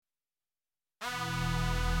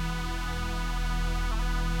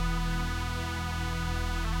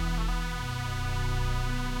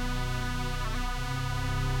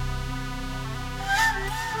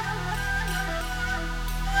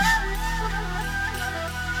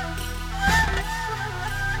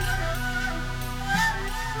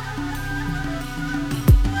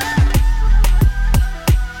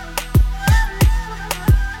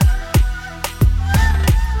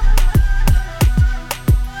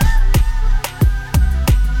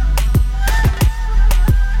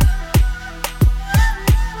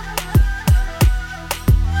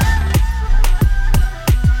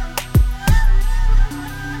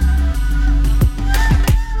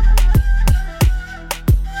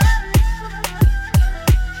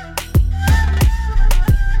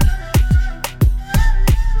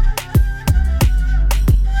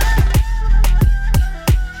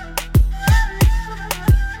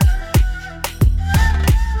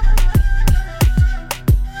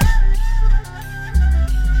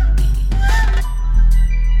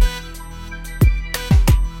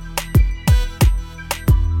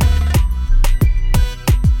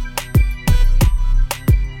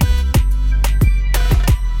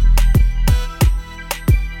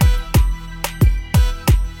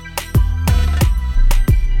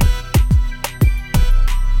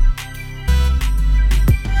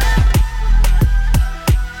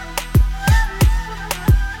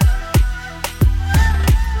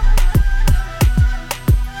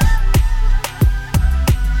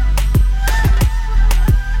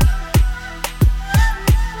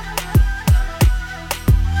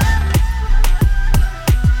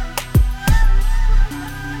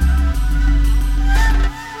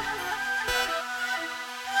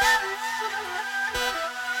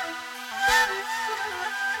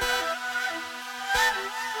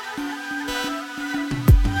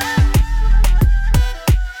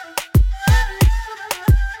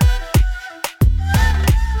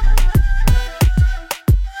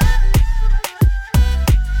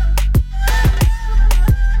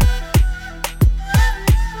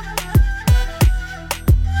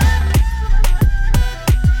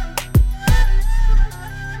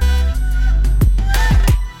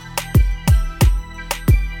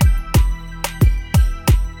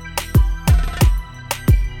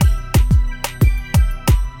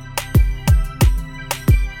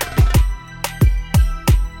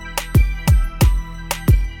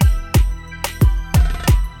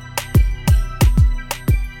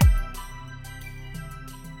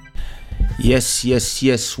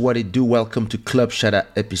Yes. What it do? Welcome to Club Shada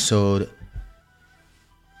episode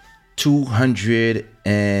 200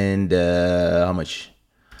 and how much?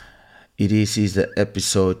 It is the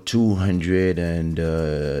episode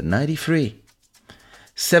 293.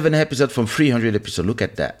 7 episodes from 300 episodes. Look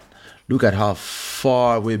at that. Look at how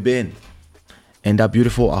far we've been. And that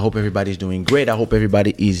beautiful. I hope everybody's doing great. I hope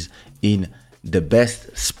everybody is in the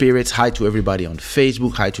best spirits. Hi to everybody on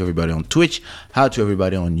Facebook. Hi to everybody on Twitch. Hi to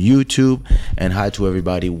everybody on YouTube. And hi to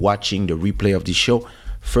everybody watching the replay of this show.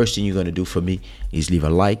 First thing you're going to do for me is leave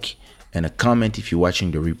a like and a comment if you're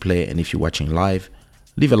watching the replay. And if you're watching live,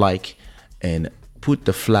 leave a like and put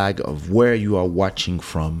the flag of where you are watching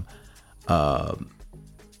from and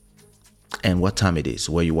what time it is,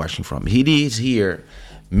 where you're watching from. It is here,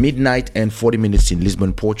 midnight and 40 minutes in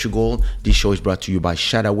Lisbon, Portugal. This show is brought to you by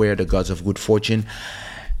Shada, the gods of good fortune.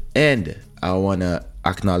 And I want to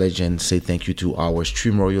acknowledge and say thank you to our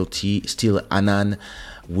stream royalty, still Anan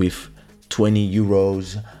with 20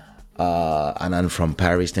 euros. Anan from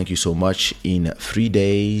Paris, thank you so much. In 3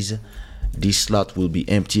 days, this slot will be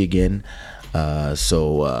empty again.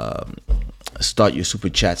 So start your super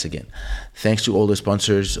chats again. Thanks to all the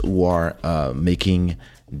sponsors who are making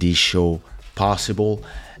this show possible.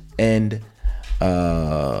 And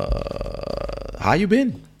how you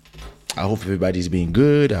been? I hope everybody's been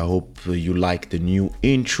good. I hope you like the new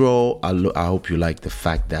intro. I hope you like the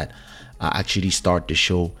fact that I actually start the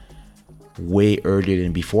show way earlier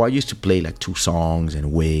than before. I used to play like 2 songs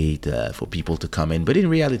and wait for people to come in, but in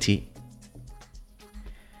reality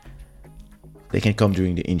they can come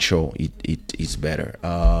during the intro. It is better.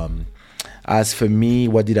 As for me,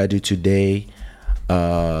 what did I do today?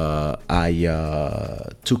 I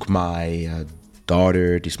took my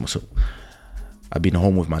daughter this month. So I've been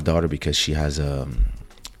home with my daughter because she has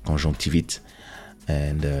conjonctivite,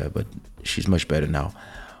 and but she's much better now.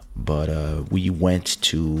 But we went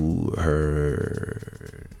to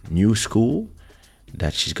her new school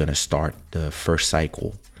that she's gonna start the first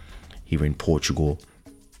cycle here in Portugal.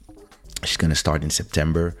 She's gonna start in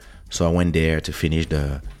September, so I went there to finish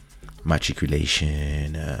the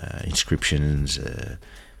matriculation, inscriptions,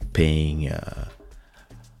 paying a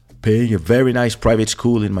very nice private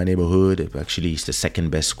school in my neighborhood. Actually, it's the second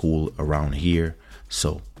best school around here,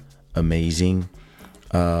 so amazing.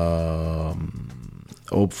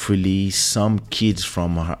 Hopefully, some kids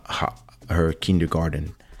from her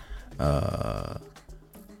kindergarten are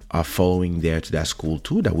following there to that school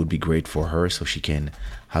too. That would be great for her, so she can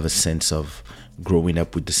have a sense of growing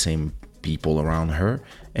up with the same people around her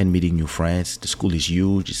and meeting new friends. The school is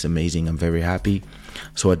huge. It's amazing. I'm very happy.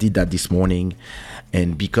 So I did that this morning.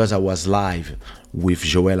 And because I was live with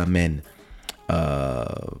Joel Amen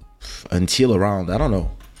until around, I don't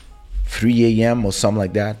know, 3 a.m. or something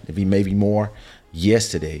like that, maybe more,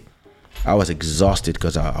 yesterday, I was exhausted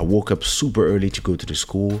because I woke up super early to go to the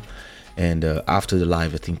school. And after the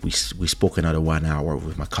live, I think we spoke another 1 hour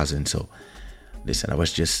with my cousin. So listen, I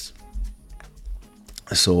was just...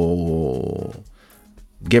 So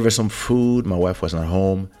gave her some food. My wife was not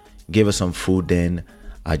home. Gave her some food. Then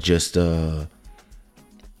I just told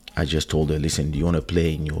her, listen, do you want to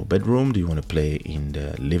play in your bedroom? Do you want to play in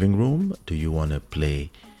the living room? Do you want to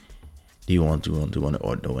play? Do you want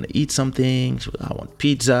to eat something? She was, I want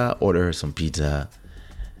pizza. Order her some pizza.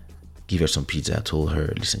 Give her some pizza. I told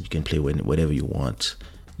her, listen, you can play whatever you want.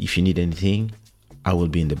 If you need anything, I will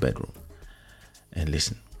be in the bedroom. And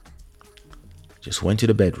listen, just went to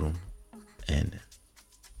the bedroom and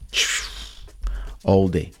all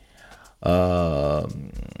day.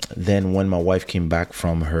 Then when my wife came back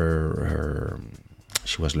from her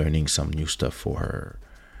she was learning some new stuff for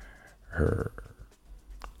her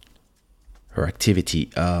activity.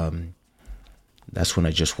 That's when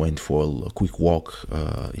I just went for a quick walk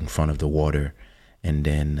in front of the water and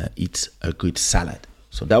then eat a good salad.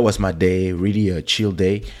 So that was my day, really a chill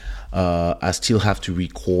day. I still have to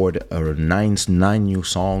record 9 new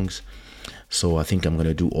songs. So I think I'm going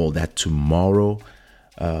to do all that tomorrow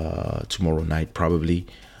night probably.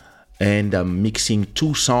 And I'm mixing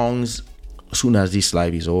 2 songs as soon as this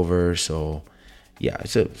live is over. So yeah,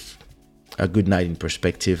 it's a good night in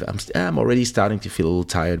perspective. I'm already starting to feel a little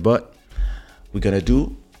tired, but we're going to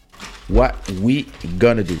do what we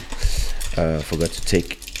going to do. Forgot to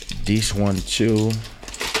take this one too.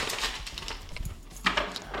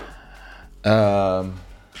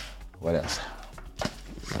 What else?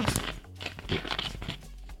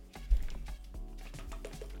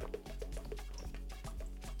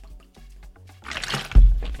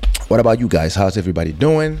 What about you guys? How's everybody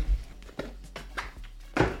doing?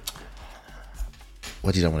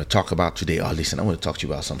 What did I want to talk about today? Oh, listen, I want to talk to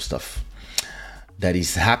you about some stuff. that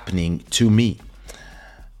is happening to me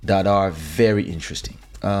that are very interesting.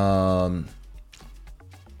 I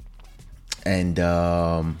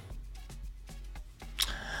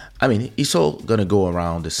mean, it's all gonna go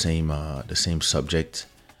around the same subject,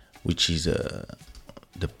 which is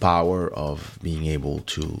the power of being able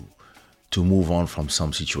to move on from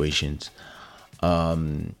some situations.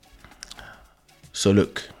 So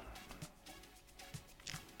look.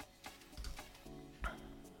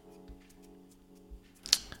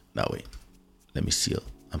 Now wait, let me seal.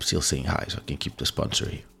 I'm still saying hi, so I can keep the sponsor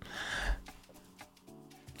here.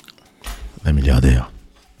 Le milliardaire.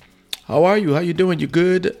 How are you? How you doing? You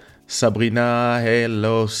good? Sabrina,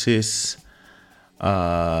 hello sis.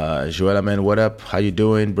 Joella, man, what up? How you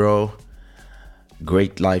doing, bro?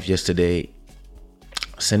 Great live yesterday.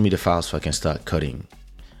 Send me the files so I can start cutting.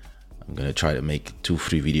 I'm gonna try to make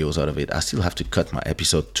 2-3 videos out of it. I still have to cut my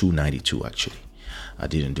episode 292 actually. I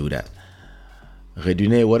didn't do that.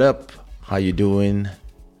 Redune, what up? How you doing?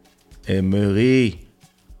 Emery,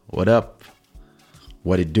 what up?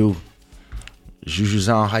 What it do?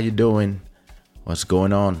 Jujuzan, how you doing? What's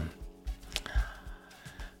going on?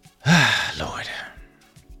 Lord.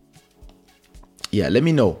 Yeah, let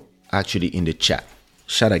me know actually in the chat.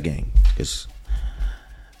 Shada gang, because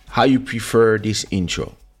how you prefer this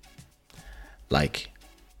intro. Like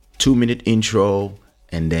 2-minute intro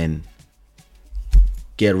and then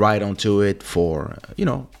get right onto it for,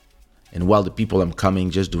 and while the people I'm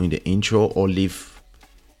coming just doing the intro, or leave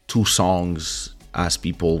 2 songs as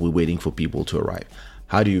we're waiting for people to arrive.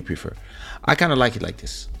 How do you prefer? I kind of like it like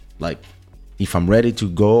this. Like if I'm ready to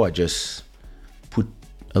go, I just put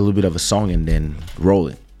a little bit of a song and then roll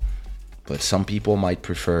it. But some people might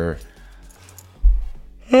prefer,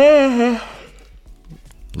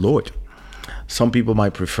 Lord, some people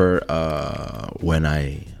might prefer when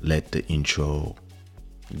I let the intro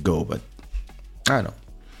go, but I don't know.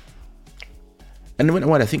 And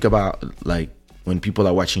when I think about like when people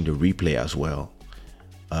are watching the replay as well,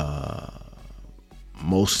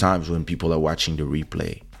 most times when people are watching the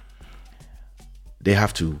replay, they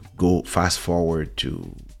have to go fast forward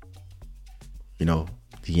to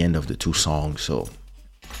the end of the 2 songs. So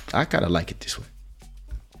I kind of like it this way.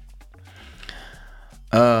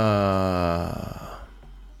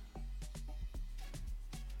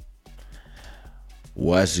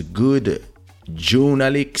 Was good. June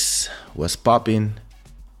Alex was popping.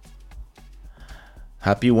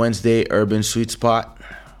 Happy Wednesday, Urban Sweet Spot.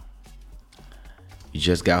 You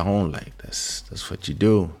just got home, like that's what you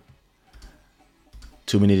do.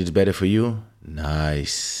 2 minutes is better for you.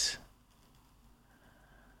 Nice.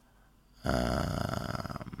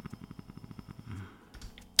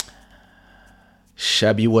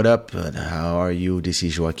 Shabby, what up? How are you? This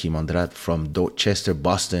is Joaquim Andrade from Dorchester,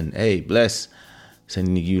 Boston. Hey, bless.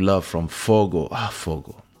 Sending you love from Fogo.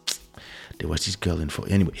 Fogo. There was this girl in Fogo.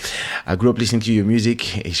 Anyway, I grew up listening to your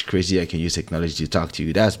music. It's crazy I can use technology to talk to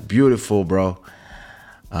you. That's beautiful, bro.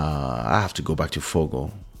 I have to go back to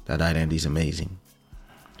Fogo. That island is amazing.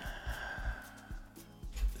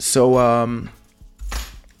 So,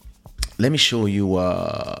 let me show you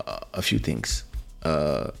a few things.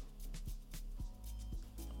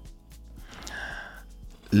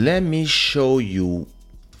 Let me show you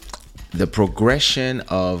the progression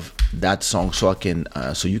of that song so I can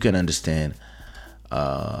so you can understand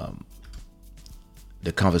the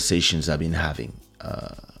conversations I've been having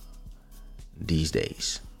these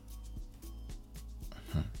days.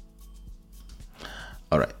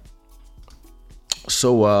 All right.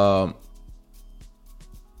 So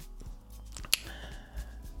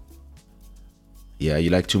yeah, you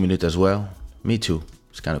like 2 minutes as well? Me too.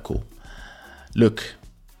 It's kind of cool. Look,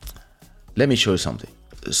 let me show you something.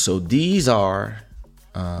 So these are,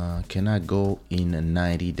 can I go in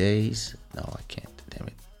 90 days? No, I can't. Damn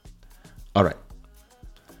it. All right.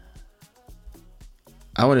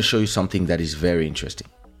 I want to show you something that is very interesting.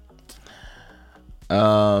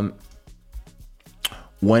 When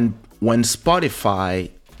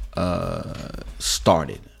Spotify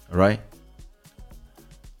started, right?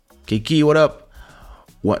 Kiki, what up?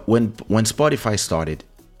 When Spotify started,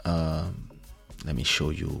 let me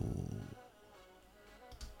show you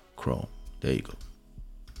Chrome. There you go.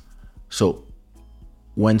 So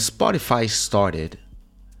when Spotify started,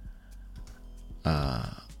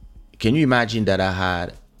 can you imagine that I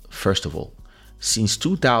had, first of all, since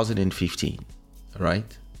 2015,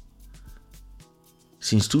 right?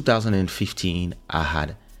 Since 2015, I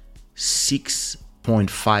had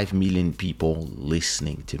 6.5 million people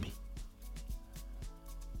listening to me.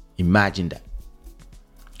 Imagine that.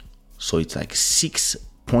 So it's like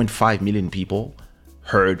 6.5 million people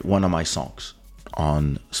heard one of my songs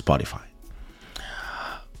on Spotify.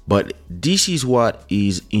 But this is what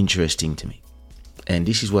is interesting to me. And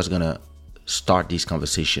this is what's going to start this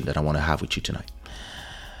conversation that I want to have with you tonight.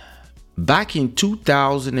 Back in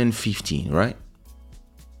 2015, right?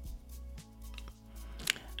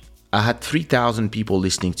 I had 3,000 people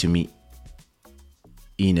listening to me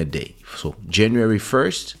in a day. So January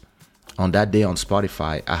 1st, on that day on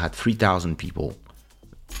Spotify, I had 3,000 people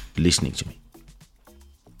listening to me.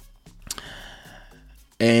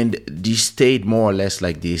 And this stayed more or less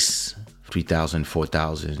like this, 3,000,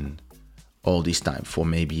 4,000, all this time for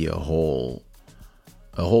maybe a whole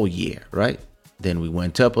year, right? Then we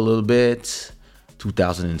went up a little bit.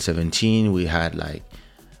 2017, we had like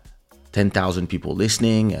 10,000 people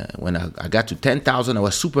listening. When I got to 10,000, I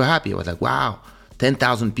was super happy. I was like, wow,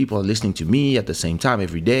 10,000 people are listening to me at the same time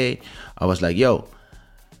every day. I was like, yo,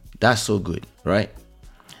 that's so good, right?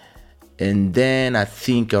 And then I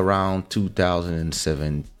think around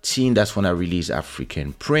 2017, that's when I released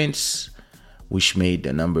African Prince, which made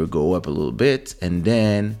the number go up a little bit. And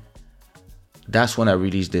then that's when I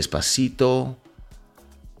released Despacito,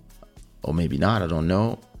 or maybe not, I don't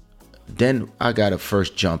know. Then I got a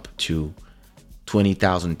first jump to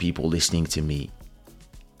 20,000 people listening to me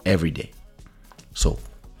every day. So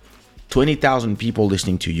 20,000 people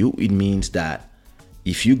listening to you, it means that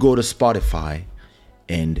if you go to Spotify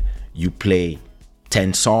and you play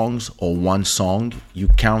 10 songs or one song, you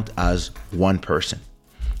count as one person.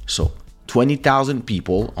 So 20,000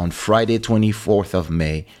 people on Friday, 24th of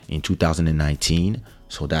May in 2019.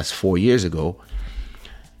 So that's 4 years ago.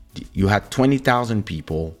 You had 20,000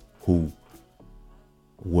 people who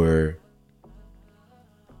were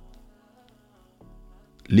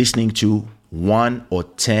listening to 1 or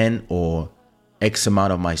 10 or X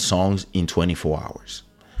amount of my songs in 24 hours.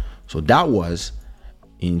 So that was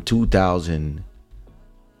in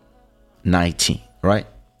 2019, right?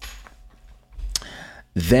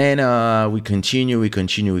 Then we continue,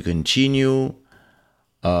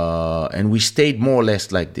 and we stayed more or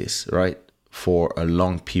less like this, right? For a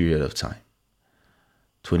long period of time.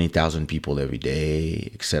 20,000 people every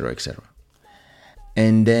day, etc., etc.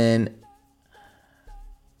 And then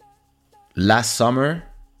last summer,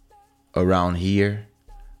 around here,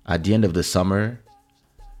 at the end of the summer,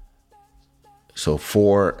 so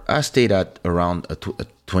I stayed at around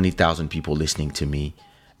 20,000 people listening to me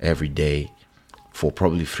every day for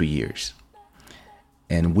probably 3 years.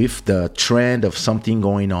 And with the trend of something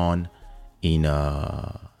going on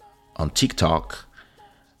on TikTok,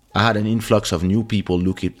 I had an influx of new people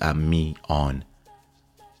looking at me on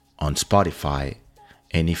Spotify.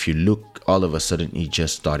 And if you look, all of a sudden, it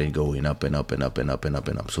just started going up and up and up and up and up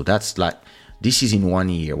and up. So that's like, this is in 1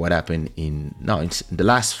 year. What happened it's the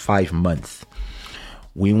last 5 months.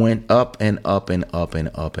 We went up and up and up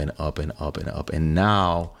and up and up and up and up. And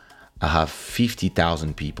now I have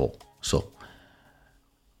 50,000 people. So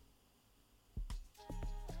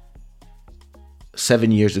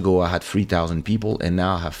 7 years ago, I had 3,000 people, and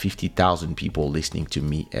now I have 50,000 people listening to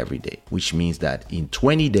me every day, which means that in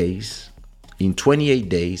 28 days,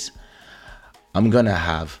 I'm going to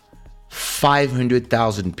have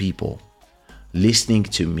 500,000 people listening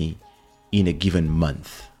to me in a given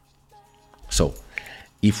month. So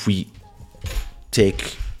if we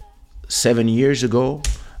take 7 years ago,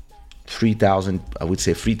 3,000, I would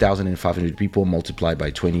say 3,500 people multiplied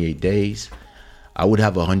by 28 days, I would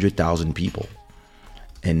have 100,000 people.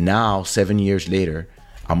 And now, 7 years later,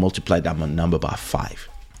 I multiplied that number by 5,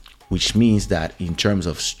 which means that in terms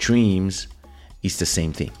of streams, it's the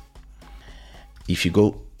same thing. If you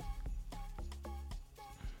go,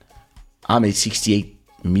 I made 68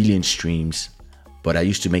 million streams, but I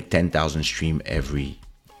used to make 10,000 streams every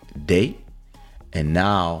day. And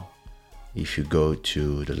now, if you go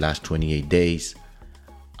to the last 28 days,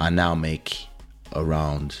 I now make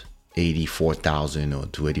around 84,000 or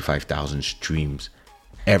to 85,000 streams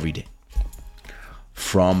every day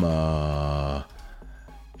from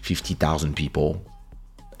 50,000 people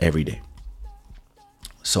every day.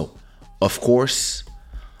 So, of course,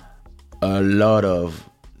 a lot of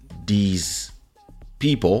these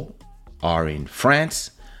people are in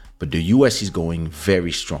France, but the US is going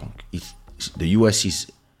very strong. The US is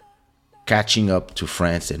catching up to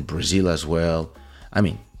France and Brazil as well. I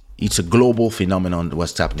mean, it's a global phenomenon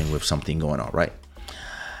what's happening with something going on, right?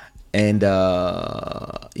 And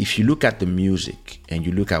if you look at the music and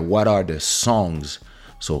you look at what are the songs,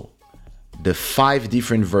 so the 5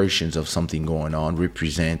 different versions of something going on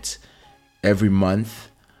represent every month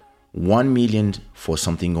 1 million for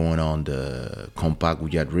something going on, the Compact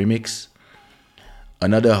Guyad remix,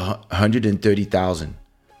 another 130,000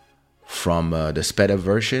 from the sped up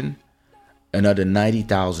version, another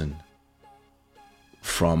 90,000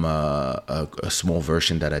 from a small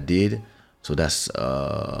version that I did. So that's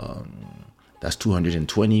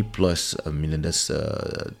 220 plus a million. That's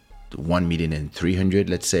 1,300,000,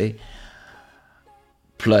 let's say.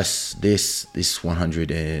 Plus this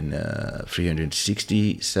 100 and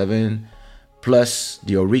 367, plus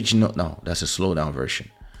the original. No, that's a slowdown version.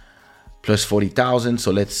 Plus 40,000.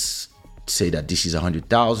 So let's say that this is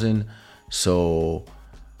 100,000. So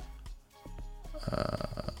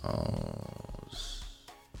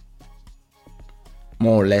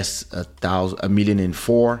more or less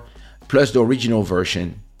 1,000,004 plus the original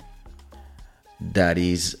version that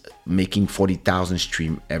is making 40,000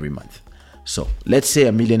 stream every month. So let's say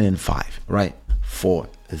 1,000,005, right? For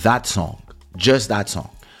that song, just that song,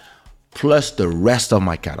 plus the rest of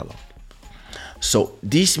my catalog. So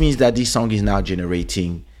this means that this song is now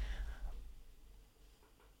generating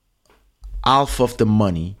half of the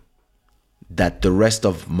money that the rest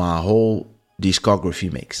of my whole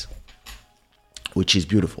discography makes, which is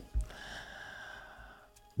beautiful.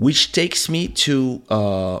 Which takes me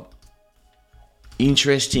to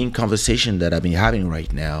interesting conversation that I've been having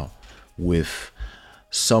right now with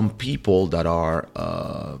some people that are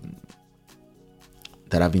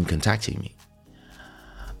that have been contacting me.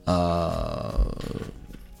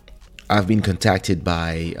 I've been contacted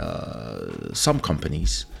by some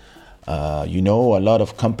companies. A lot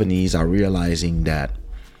of companies are realizing that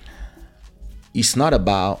it's not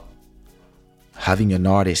about having an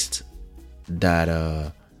artist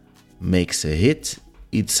that makes a hit.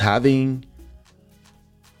 It's having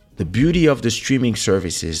the beauty of the streaming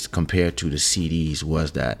services compared to the CDs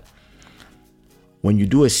was that when you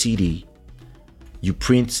do a CD, you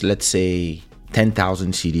print, let's say,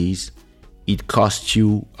 10,000 CDs. It costs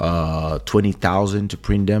you 20,000 to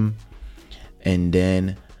print them, and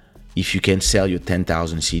then if you can sell your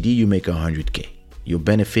 10,000 CD, you make 100K. Your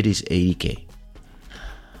benefit is 80K.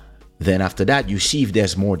 Then after that, you see if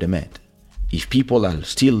there's more demand. If people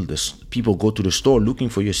go to the store looking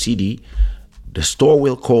for your CD, the store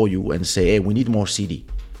will call you and say, hey, we need more CD.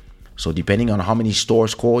 So depending on how many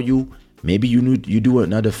stores call you, maybe you do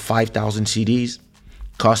another 5,000 CDs,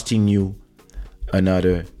 costing you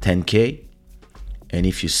another 10K. And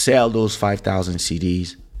if you sell those 5,000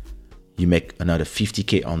 CDs, you make another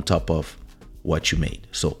 50K on top of what you made.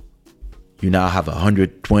 So you now have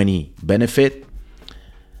 120 benefit.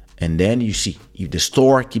 And then you see if the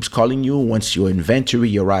store keeps calling you, once your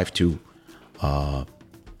inventory arrive to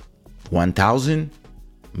 1,000,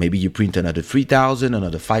 maybe you print another 3,000,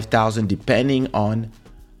 another 5,000, depending on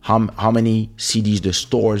how many CDs the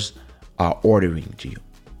stores are ordering to you.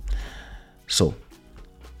 So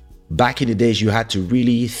back in the days, you had to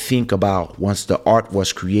really think about, once the art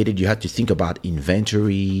was created, you had to think about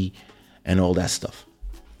inventory and all that stuff.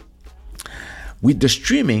 With the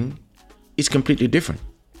streaming, it's completely different.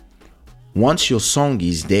 Once your song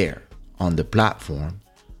is there on the platform,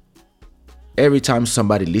 every time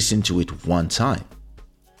somebody listens to it one time,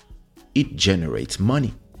 it generates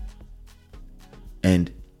money. And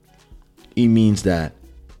it means that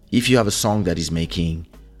if you have a song that is making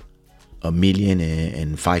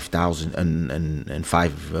 1,005,000 and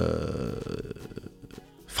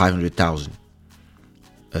 500,000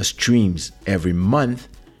 streams every month,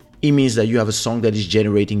 it means that you have a song that is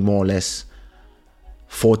generating more or less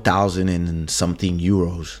 4,000 and something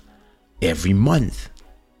euros every month.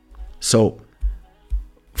 So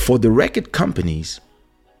for the record companies,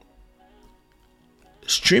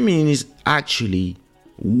 streaming is actually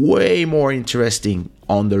way more interesting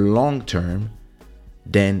on the long term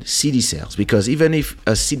than CD sales, because even if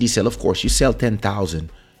a CD sale, of course, you sell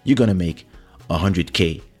 10,000, you're gonna make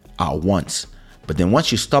 100K at once. But then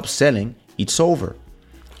once you stop selling, it's over.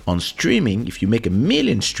 On streaming, if you make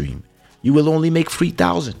 1,000,000 stream, you will only make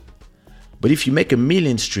 3,000. But if you make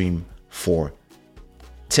 1,000,000 stream for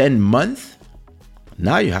 10 months,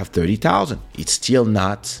 now you have 30,000. It's still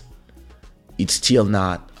not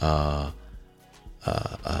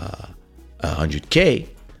 100K,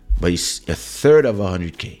 but it's a third of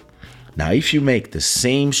 100K. Now, if you make the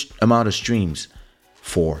same amount of streams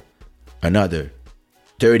for another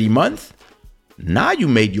 30 months, now you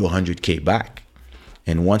made your 100K back.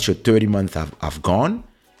 And once your 30 months have gone,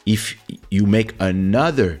 if you make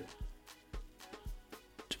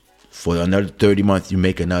for another 30 months, you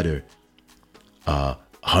make another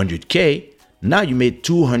 100K, now you made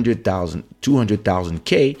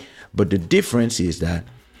 200,000K. But the difference is that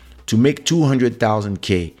to make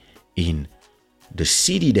 200,000K in the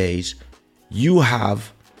CD days, you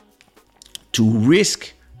have to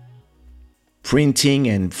risk printing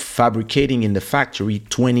and fabricating in the factory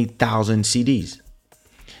 20,000 CDs.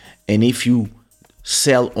 And if you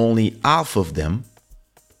sell only half of them,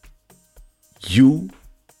 you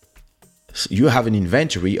you have an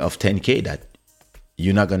inventory of 10K that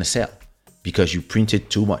you're not going to sell because you printed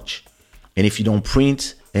too much. And if you don't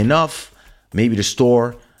print enough, maybe the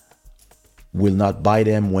store will not buy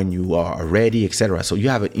them when you are ready, etc. So you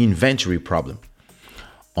have an inventory problem.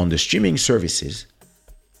 On the streaming services,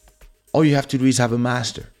 all you have to do is have a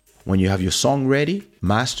master. When you have your song ready,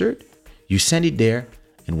 mastered, you send it there,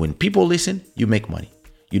 and when people listen, you make money.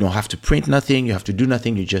 You don't have to print nothing, you have to do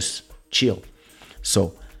nothing, you just chill.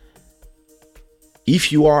 So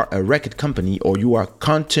if you are a record company or you are a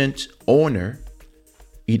content owner,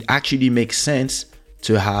 it actually makes sense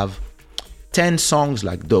to have 10 songs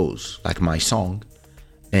like those, like my song,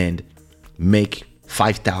 and make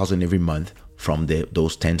 5,000 every month from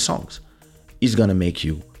those 10 songs. It's gonna make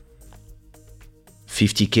you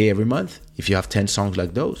 50K every month if you have 10 songs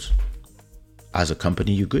like those. As a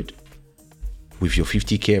company, you're good. With your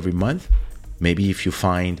 50K every month, maybe if you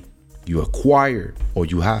find you acquire or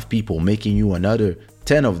you have people making you another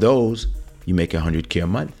 10 of those, you make 100K a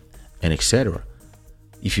month, and etc.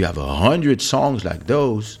 If you have 100 songs like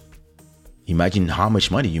those, imagine how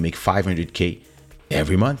much money you make. 500K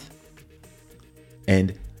every month.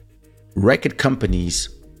 And record companies,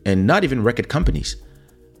 and not even record companies,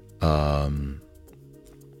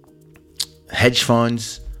 hedge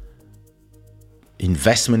funds,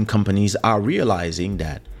 investment companies are realizing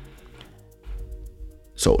that.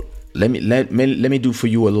 So let me do for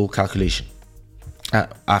you a little calculation.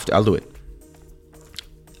 After I'll do it.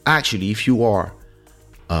 Actually, if you are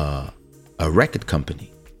a record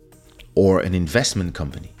company or an investment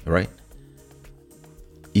company, right?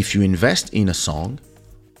 If you invest in a song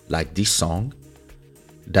like this song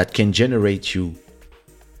that can generate you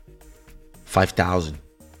 5,000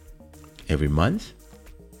 every month,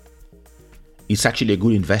 it's actually a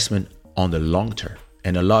good investment on the long term.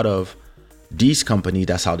 And a lot of these companies,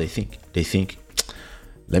 that's how they think. They think,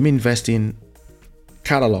 let me invest in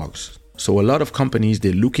catalogs. So a lot of companies,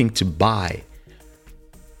 they're looking to buy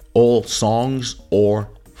all songs or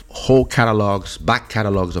whole catalogs, back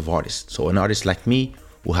catalogs of artists. So an artist like me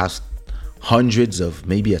who has hundreds of,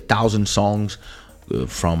 maybe 1,000 songs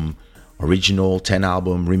from original, 10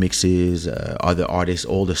 album remixes, other artists,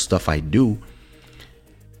 all the stuff I do,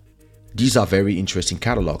 these are very interesting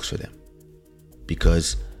catalogs for them,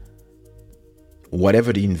 because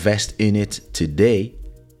whatever they invest in it today,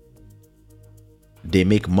 they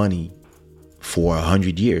make money for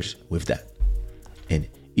 100 years with that. And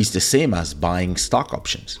it's the same as buying stock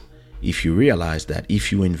options. If you realize that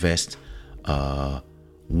if you invest $1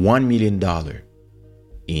 million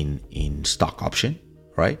in stock option,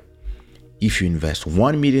 right? If you invest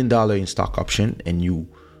 $1 million in stock option and you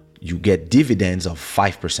get dividends of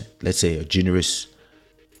 5%, let's say a generous,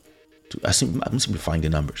 I'm simplifying the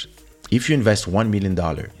numbers. If you invest $1 million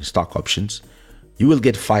in stock options, you will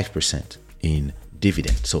get 5% in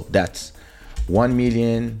dividend. So that's 1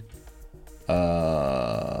 million.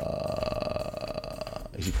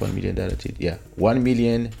 Is it 1 million that I did? Yeah, 1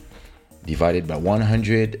 million divided by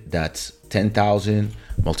 100. That's 10,000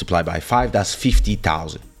 multiplied by 5. That's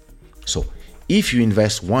 50,000. So if you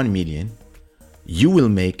invest 1 million, you will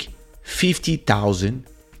make 50,000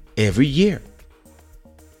 every year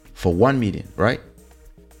for 1 million, right?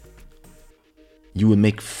 You will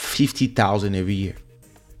make 50,000 every year.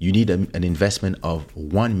 You need an investment of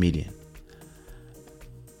 1 million.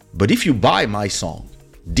 But if you buy my song,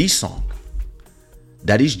 this song,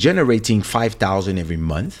 that is generating 5,000 every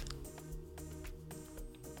month,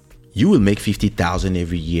 you will make 50,000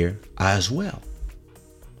 every year as well.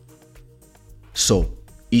 So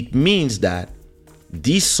it means that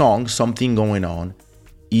this song, Something Going On,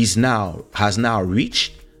 has now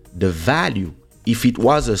reached the value. If it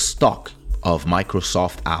was a stock of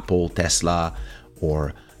Microsoft, Apple, Tesla,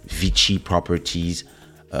 or Vichy Properties,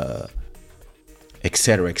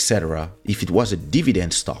 etc., if it was a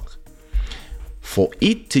dividend stock, for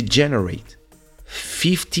it to generate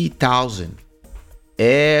 50,000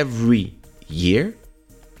 every year,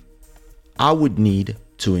 I would need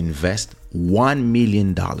to invest $1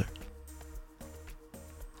 million.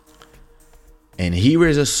 And here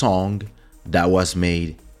is a song that was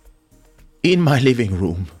made in my living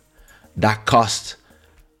room that cost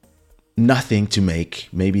nothing to make,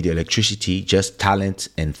 maybe the electricity, just talent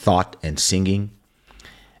and thought and singing.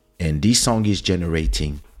 And this song is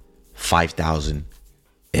generating 5,000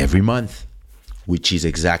 every month, which is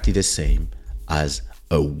exactly the same as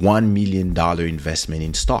a $1 million investment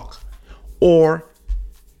in stock. Or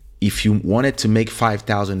if you wanted to make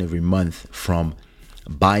 5,000 every month from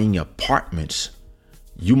buying apartments,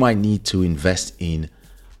 you might need to invest in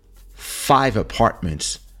 5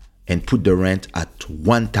 apartments and put the rent at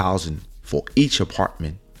 $1,000 for each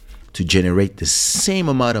apartment to generate the same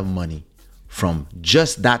amount of money from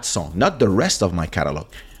just that song, not the rest of my catalog,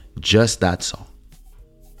 just that song.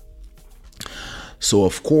 So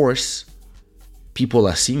of course, people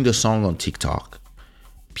are seeing the song on TikTok.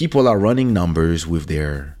 People are running numbers with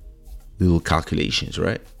their little calculations,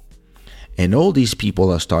 right? And all these people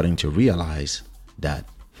are starting to realize that,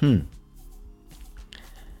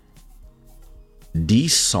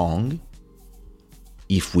 this song,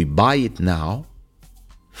 if we buy it now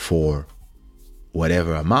for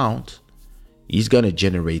whatever amount, is going to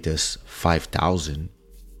generate us 5,000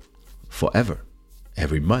 forever,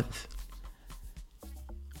 every month.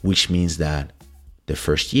 Which means that the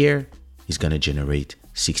first year is going to generate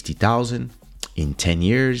 60,000. In 10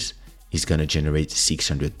 years, it's going to generate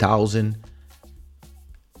 600,000.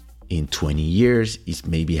 In 20 years, it's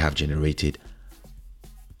maybe have generated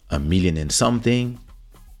 1 million and something.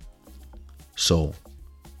 So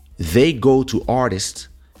they go to artists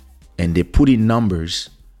and they put in numbers,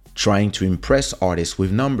 trying to impress artists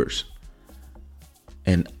with numbers.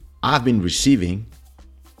 And I've been receiving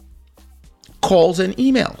calls and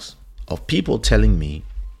emails of people telling me,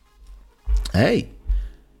 hey,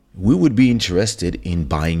 we would be interested in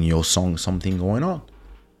buying your song, something going on,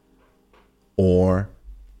 or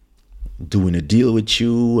doing a deal with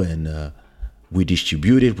you, and we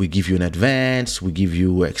distribute it, we give you an advance, we give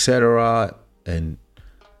you etc. And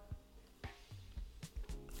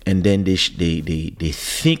then they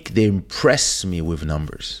think they impress me with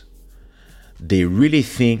numbers. They really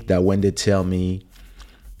think that when they tell me,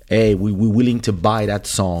 hey, we're willing to buy that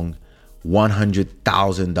song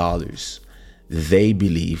 $100,000, they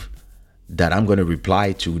believe that I'm going to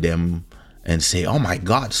reply to them and say, oh my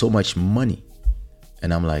God, so much money.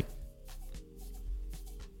 And I'm like,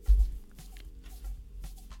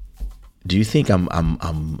 do you think I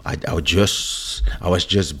was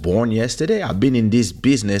just born yesterday? I've been in this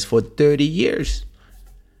business for 30 years.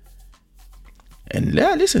 And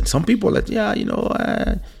yeah, listen, some people are like, yeah,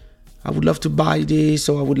 I would love to buy this,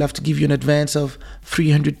 or I would love to give you an advance of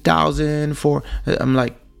 300,000 for. I'm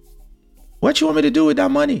like, what you want me to do with that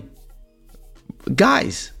money?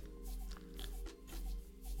 Guys,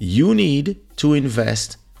 you need to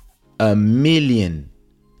invest $1 million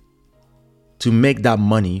to make that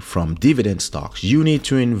money from dividend stocks. You need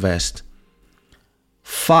to invest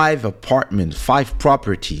 5 apartments, 5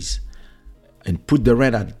 properties, and put the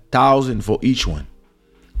rent at $1,000 for each one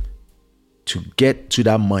to get to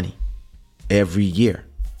that money every year.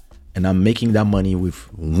 And I'm making that money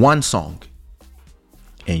with one song.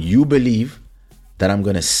 And you believe that I'm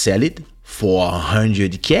going to sell it for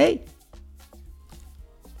 $100K?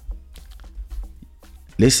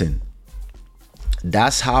 Listen,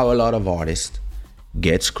 that's how a lot of artists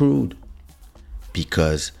get screwed,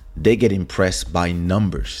 because they get impressed by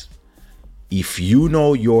numbers. If you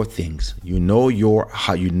know your things, you know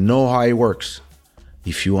how it works,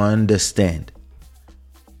 if you understand,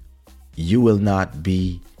 you will not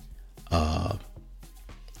be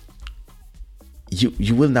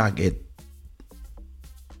you will not get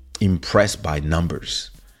impressed by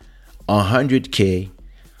numbers. 100K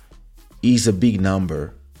is a big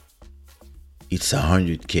number. It's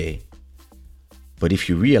 100K. But if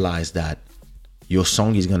you realize that your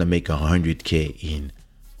song is going to make 100K in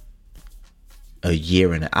a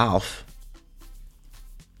year and a half,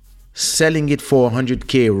 selling it for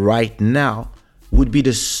 100K right now would be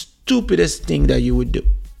the stupidest thing that you would do.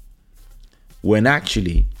 When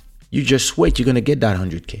actually, you just wait, you're going to get that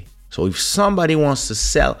 100K. So if somebody wants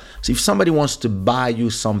to buy you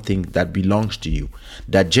something that belongs to you,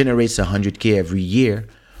 that generates 100K every year,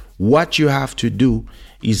 what you have to do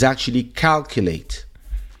is actually calculate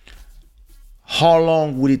how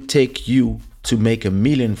long would it take you to make $1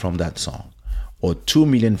 million from that song, or $2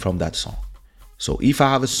 million from that song. So if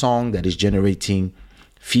I have a song that is generating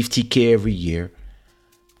 50K every year,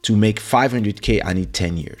 to make 500K, I need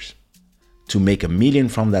 10 years. To make $1 million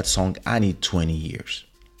from that song, I need 20 years.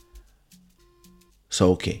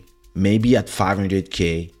 So, okay, maybe at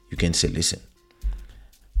 500K, you can say, listen,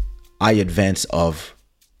 I advance of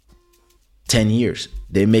 10 years.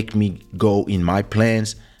 They make me go in my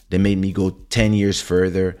plans. They made me go 10 years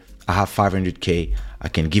further. I have 500K. I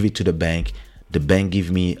can give it to the bank. The bank give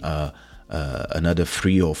me another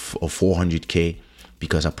 3 or 400K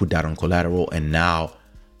because I put that on collateral, and now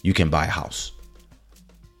you can buy a house.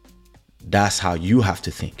 That's how you have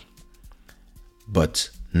to think. But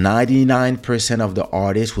 99% of the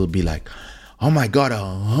artists will be like, oh my God,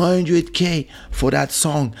 100K for that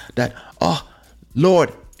song that, oh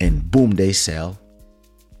Lord. And boom, they sell.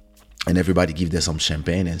 And everybody give them some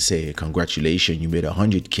champagne and say, congratulations, you made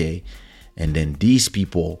 100K. And then these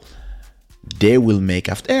people they will make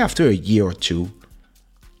after a year or two,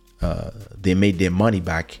 they made their money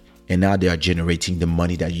back, and now they are generating the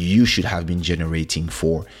money that you should have been generating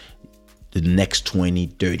for the next 20,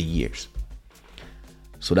 30 years.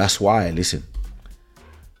 So that's why, listen,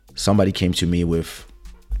 somebody came to me with,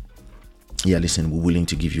 yeah, listen, we're willing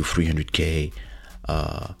to give you 300K,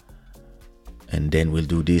 and then we'll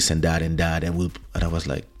do this and that and that, and I was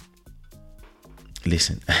like,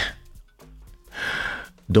 listen,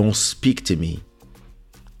 don't speak to me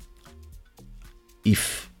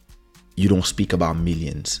if you don't speak about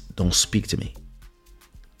millions. Don't speak to me.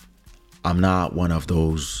 I'm not one of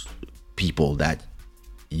those people that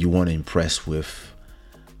you want to impress with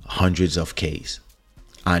hundreds of Ks.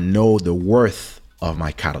 I know the worth of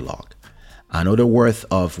my catalog. I know the worth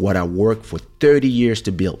of what I worked for 30 years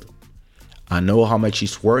to build. I know how much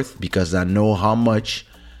it's worth because I know how much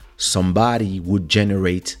somebody would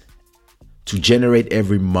generate. To generate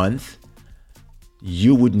every month,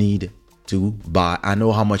 you would need to buy. I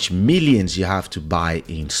know how much millions you have to buy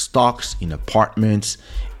in stocks, in apartments,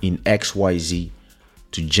 in XYZ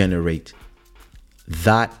to generate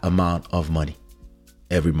that amount of money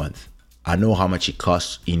every month. I know how much it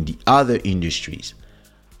costs in the other industries.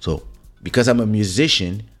 So because I'm a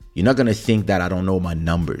musician, you're not going to think that I don't know my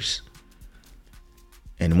numbers.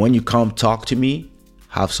 And when you come talk to me,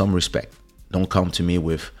 have some respect. Don't come to me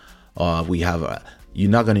with, you're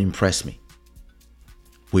not going to impress me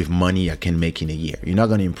with money I can make in a year. You're not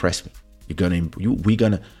going to impress me.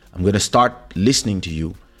 I'm going to start listening to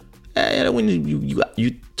you. And when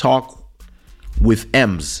you talk with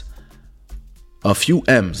M's, a few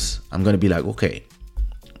M's, I'm going to be like, okay,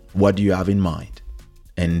 what do you have in mind?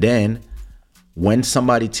 And then when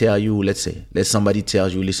somebody tell you, let's somebody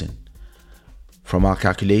tells you, listen, from our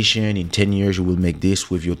calculation, in 10 years, you will make this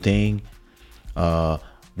with your thing.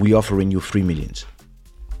 We offering you 3 million.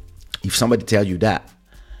 If somebody tell you that,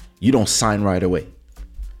 you don't sign right away.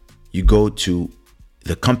 You go to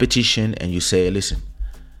the competition and you say, listen,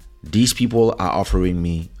 these people are offering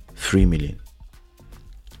me 3 million.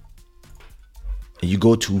 And you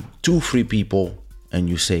go to 2-3 people and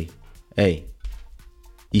you say, hey,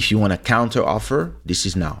 if you want a counter offer, this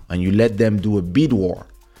is now. And you let them do a bid war.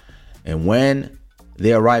 And when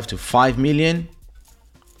they arrive to 5 million,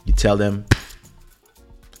 you tell them,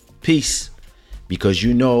 peace. Because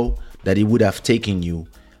you know that it would have taken you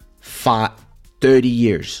 30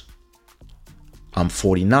 years. I'm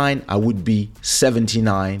 49. I would be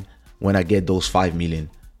 79 when I get those 5 million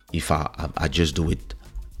if I just do it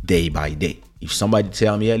day by day. If somebody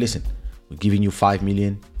tell me, hey, listen, we're giving you 5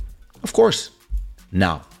 million, of course.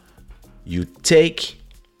 Now, you take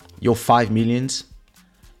your 5 millions,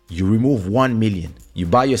 you remove 1 million. You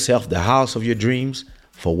buy yourself the house of your dreams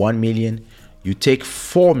for 1 million. You take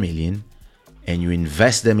 4 million and you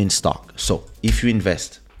invest them in stock. So if you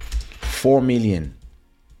invest 4 million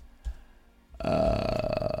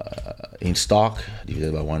in stock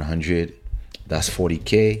divided by 100, that's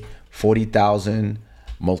 40K. 40,000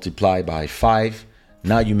 multiplied by 5.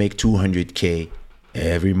 Now you make 200K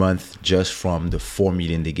every month just from the 4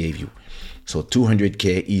 million they gave you. So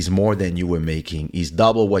 200K is more than you were making, is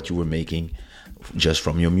double what you were making just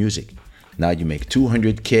from your music. Now you make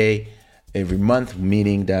 200K every month,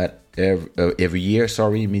 meaning that every year,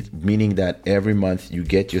 meaning that every month you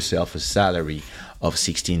get yourself a salary of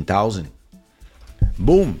 16,000.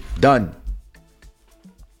 Boom, done.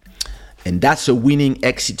 And that's a winning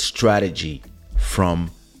exit strategy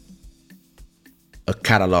from a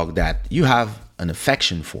catalog that you have an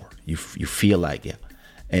affection for. You feel like, yeah.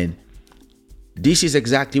 And this is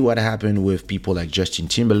exactly what happened with people like Justin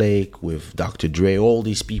Timberlake, with Dr. Dre, all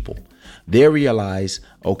these people. They realize,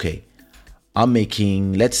 okay, I'm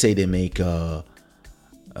making, let's say they make, so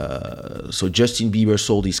Justin Bieber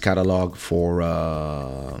sold his catalog for,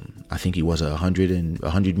 I think it was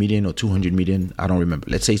 100 million or 200 million. I don't remember.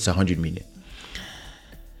 Let's say it's 100 million.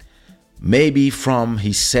 Maybe from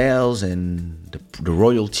his sales and the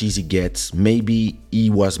royalties he gets, maybe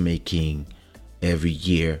he was making every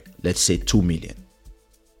year, let's say 2 million.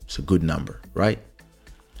 It's a good number, right?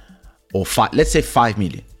 Or let's say 5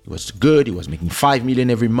 million. It was good. He was making 5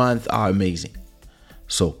 million every month. Amazing.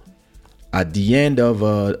 So at the end of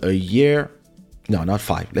a year, no, not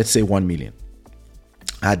 5, let's say 1 million.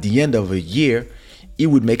 At the end of a year, he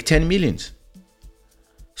would make 10 millions.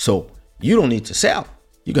 So you don't need to sell.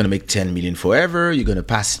 You're going to make 10 million forever. You're going to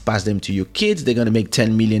pass them to your kids. They're going to make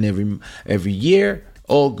 10 million every year.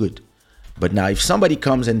 All good. But now if somebody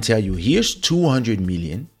comes and tell you, here's 200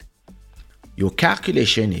 million, your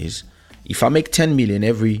calculation is, if I make 10 million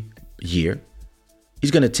every year,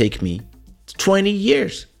 it's going to take me 20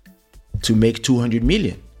 years to make 200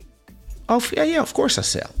 million. Yeah, of course I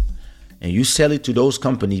sell. And you sell it to those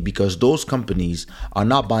companies because those companies are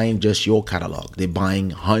not buying just your catalog. They're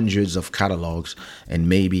buying hundreds of catalogs, and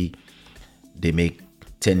maybe they make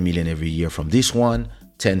 10 million every year from this one,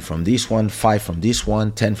 10 from this one, 5 from this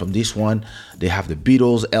one, 10 from this one. They have the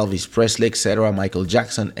Beatles, Elvis Presley, etc., Michael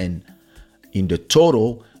Jackson, and in the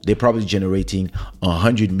total, they're probably generating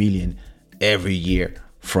 100 million every year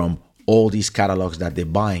from all these catalogs that they're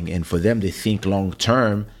buying. And for them, they think long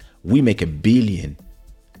term, we make 1 billion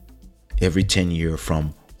every 10 years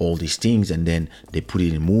from all these things, and then they put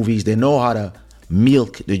it in movies. They know how to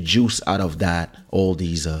milk the juice out of that, all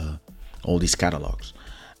these catalogs.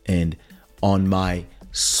 And on my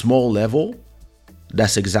small level,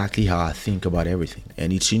 that's exactly how I think about everything.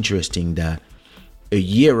 And it's interesting that a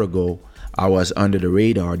year ago, I was under the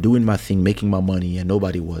radar, doing my thing, making my money, and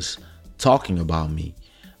nobody was talking about me.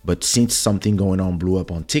 But since something going on blew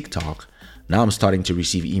up on TikTok, now I'm starting to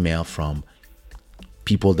receive email from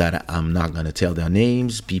people that I'm not going to tell their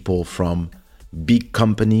names, people from big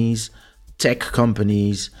companies, tech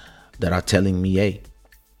companies that are telling me, hey,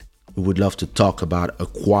 we would love to talk about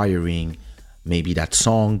acquiring maybe that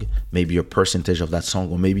song, maybe a percentage of that song,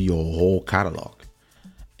 or maybe your whole catalog.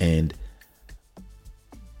 And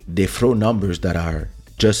they throw numbers that are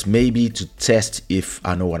just maybe to test if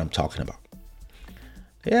I know what I'm talking about.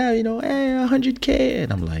 Yeah, hey, 100K.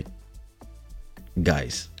 And I'm like,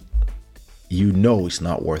 guys, you know it's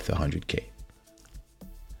not worth 100K.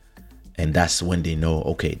 And that's when they know,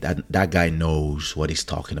 okay, that guy knows what he's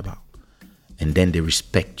talking about. And then they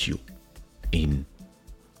respect you in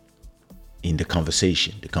the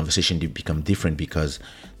conversation. The conversation become different because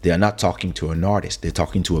they are not talking to an artist, they're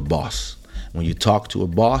talking to a boss. When you talk to a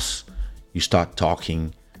boss, you start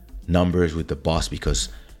talking numbers with the boss because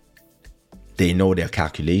they know their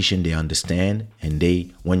calculation, they understand, and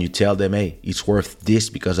when you tell them, hey, it's worth this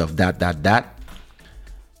because of that,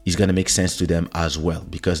 it's going to make sense to them as well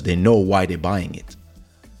because they know why they're buying it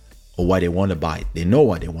or why they want to buy it. They know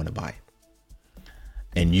why they want to buy it.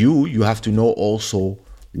 And you have to know also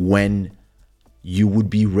when you would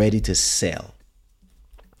be ready to sell.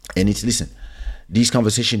 And listen, this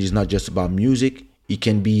conversation is not just about music. It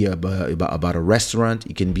can be about a restaurant.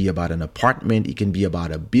 It can be about an apartment. It can be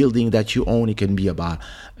about a building that you own. It can be about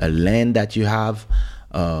a land that you have.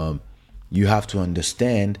 You have to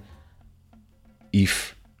understand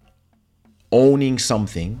if owning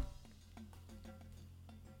something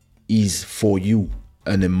is for you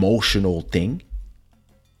an emotional thing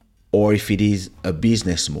or if it is a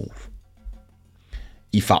business move.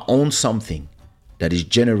 If I own something that is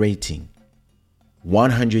generating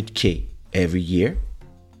 100K every year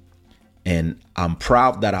and I'm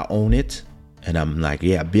proud that I own it and I'm like,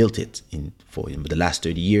 yeah, I built it for the last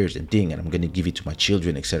 30 years and I'm going to give it to my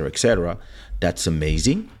children, etc., that's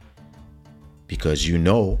amazing because you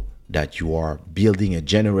know that you are building a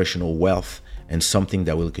generational wealth and something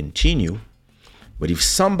that will continue. But if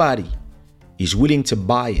somebody is willing to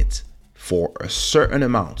buy it for a certain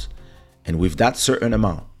amount, and with that certain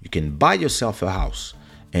amount, you can buy yourself a house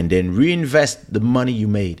and then reinvest the money you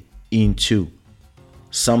made into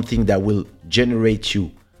something that will generate you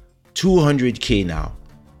 200K now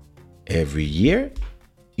every year,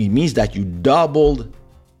 it means that you doubled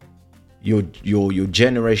your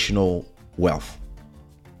generational wealth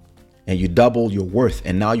and you double your worth,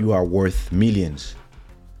 and now you are worth millions.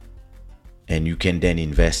 And you can then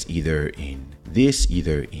invest either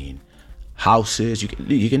in houses.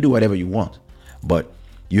 You can do whatever you want, but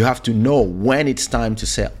you have to know when it's time to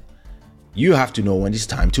sell. You have to know when it's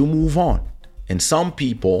time to move on. And some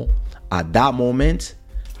people at that moment,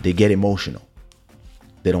 they get emotional.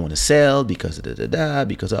 They don't want to sell because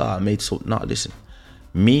I made so. No, listen,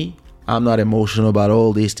 me, I'm not emotional about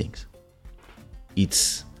all these things.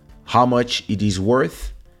 It's how much it is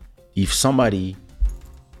worth. If somebody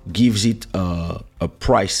gives it a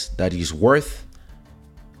price that is worth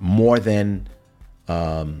more than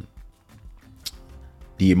the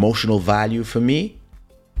emotional value for me,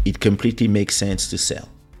 it completely makes sense to sell.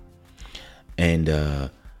 And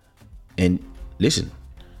listen,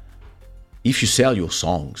 if you sell your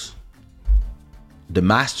songs, the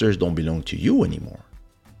masters don't belong to you anymore.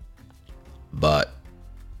 But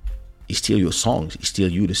it's still your songs. It's still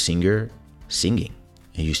you, the singer, singing.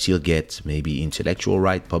 And you still get maybe intellectual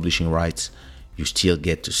rights, publishing rights. You still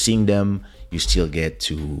get to sing them. You still get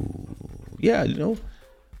to,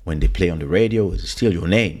 when they play on the radio, it's still your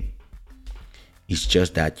name. It's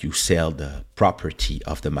just that you sell the property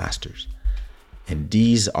of the masters. And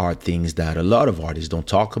these are things that a lot of artists don't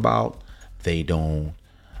talk about. They don't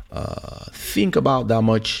think about that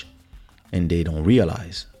much, and they don't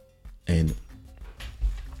realize. And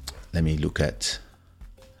Let me look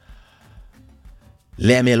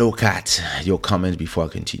at your comments before I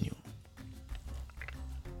continue.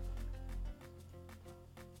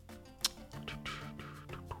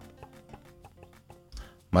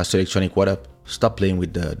 Master Electronic, what up? Stop playing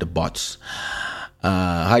with the bots.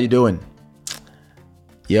 How you doing?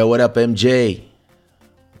 Yo, what up, MJ?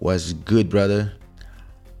 What's good, brother?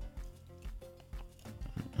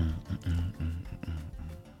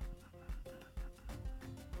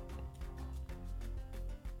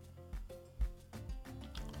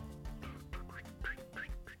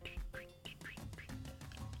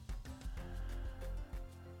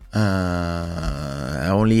 I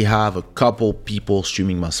only have a couple people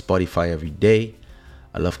streaming my Spotify every day.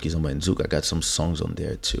 I love Kizomba and Zouk. I got some songs on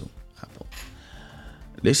there too.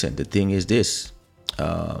 Listen, the thing is this.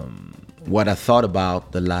 What I thought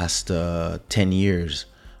about the last 10 years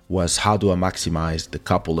was how do I maximize the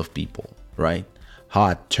couple of people, right? How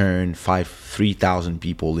I turn 3,000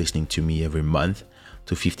 people listening to me every month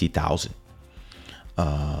to 50,000.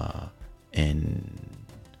 And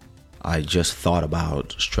I just thought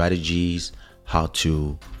about strategies, how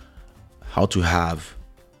to have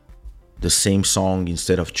the same song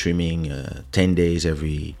instead of streaming 10 days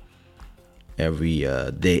every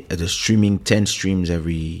day, streaming 10 streams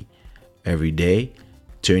every day,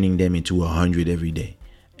 turning them into 100 every day,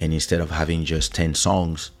 and instead of having just 10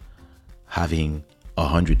 songs, having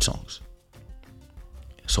 100 songs.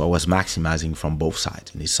 So I was maximizing from both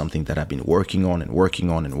sides, and it's something that I've been working on,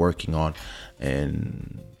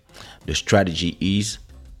 and the strategy is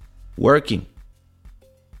working.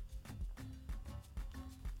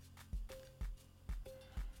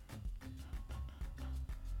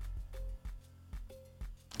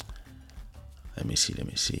 Let me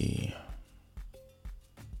see.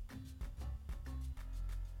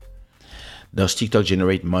 Does TikTok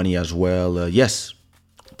generate money as well? Yes.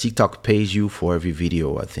 TikTok pays you for every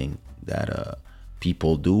video, I think, that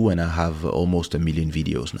people do, and I have almost 1 million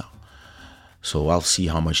videos now. So I'll see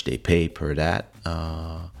how much they pay per that.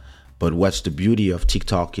 But what's the beauty of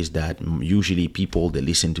TikTok is that usually people, they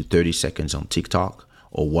listen to 30 seconds on TikTok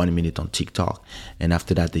or 1 minute on TikTok, and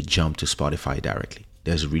after that they jump to Spotify directly.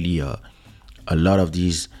 There's really a lot of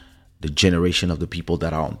the generation of the people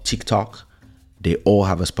that are on TikTok, they all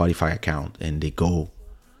have a Spotify account and they go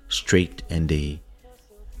straight, and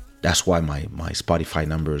that's why my Spotify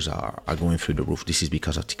numbers are going through the roof. This is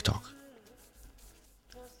because of TikTok.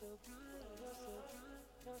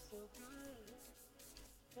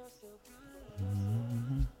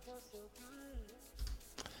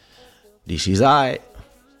 This is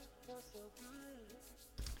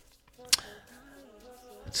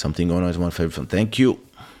something going on is one favorite film. Thank you.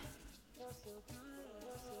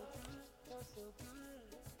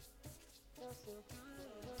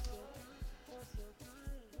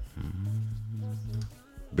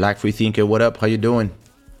 Black Free Thinker, what up? How you doing?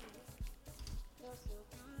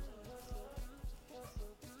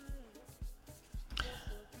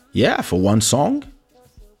 Yeah, for one song,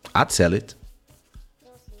 I'd sell it.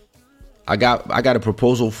 I got a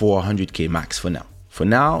proposal for 100K max for now. For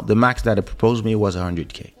now, the max that they proposed me was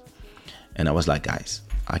 100K. And I was like, guys,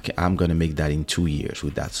 I'm going to make that in 2 years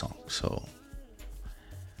with that song. So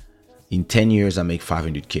in 10 years, I make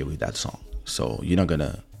 500K with that song. So you're not going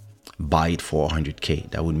to buy it for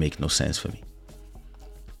 100K. That would make no sense for me.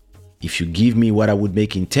 If you give me what I would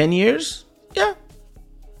make in 10 years, yeah,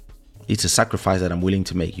 it's a sacrifice that I'm willing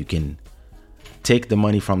to make. You can take the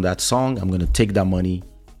money from that song. I'm going to take that money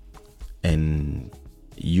and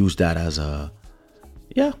use that as an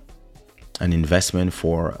investment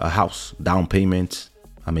for a house, down payment.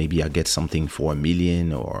 Maybe I get something for $1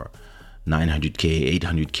 million or 900K,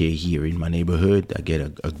 800K here in my neighborhood. I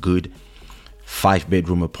get a good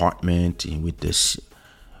 5-bedroom apartment with this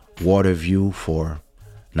water view for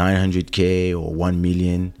 900K or 1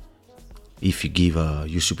 million. If you give,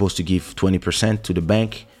 you're supposed to give 20% to the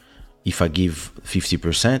bank. If I give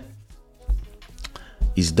 50%,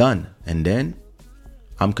 it's done. And then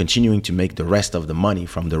I'm continuing to make the rest of the money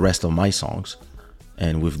from the rest of my songs.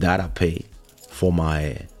 And with that, I pay for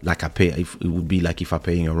it would be like if I'm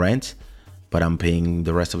paying a rent, but I'm paying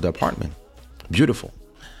the rest of the apartment. Beautiful.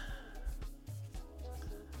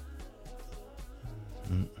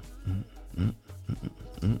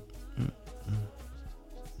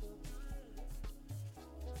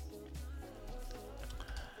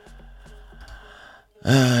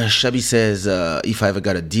 Shabi says, if I ever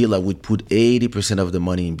got a deal, I would put 80% of the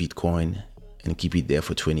money in Bitcoin and keep it there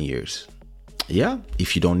for 20 years. Yeah,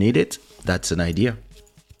 if you don't need it, that's an idea.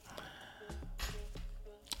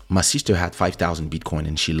 My sister had 5,000 Bitcoin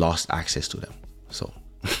and she lost access to them. So,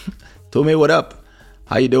 Tome, what up?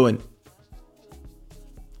 How you doing?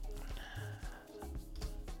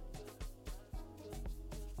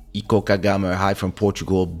 Iko Kagame, hi from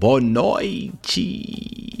Portugal. Boa noite.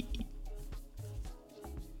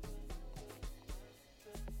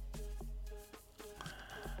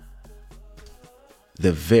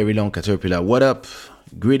 The very long caterpillar. What up?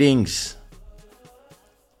 Greetings.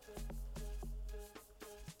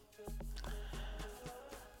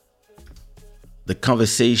 The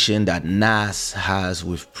conversation that Nas had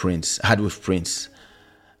with Prince.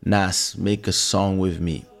 Nas, make a song with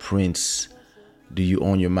me. Prince, do you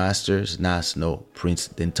own your masters? Nas, no. Prince,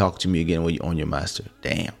 then talk to me again when you own your master.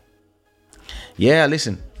 Damn. Yeah,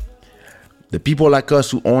 listen. The people like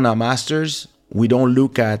us who own our masters, we don't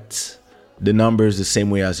look at the numbers the same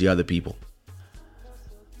way as the other people.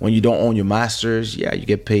 When you don't own your masters, yeah, you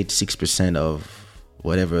get paid 6% of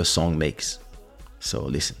whatever a song makes. So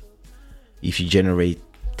listen, if you generate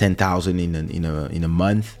 10,000 in a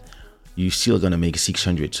month, you're still gonna make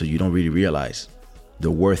 600. So you don't really realize the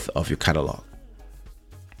worth of your catalog.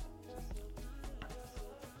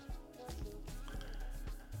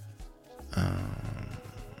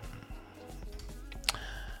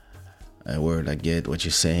 Word, I get what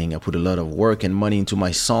you're saying. I put a lot of work and money into my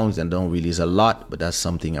songs and don't release a lot, but that's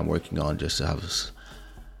something I'm working on, just to have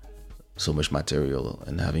so much material,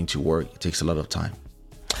 and having to work, it takes a lot of time.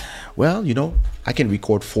 Well, I can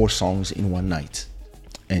record 4 songs in one night,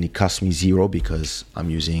 and it costs me zero because I'm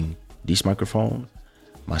using this microphone.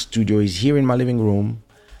 My studio is here in my living room,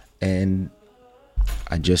 and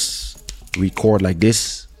I just record like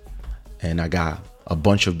this, and I got a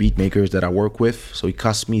bunch of beat makers that I work with, so it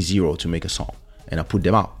costs me zero to make a song, and I put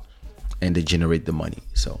them out and they generate the money.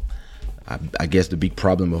 So I guess the big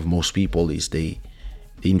problem of most people is they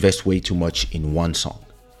invest way too much in one song.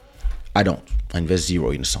 I don't. I invest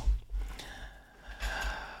zero in a song.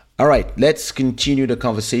 All right, let's continue the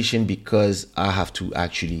conversation because I have to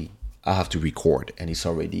record, and it's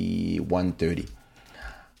already 1:30.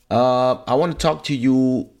 I want to talk to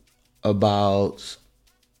you about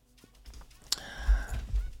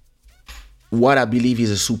what I believe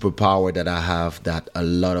is a superpower that I have that a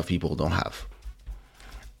lot of people don't have.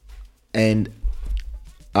 And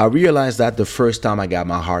I realized that the first time I got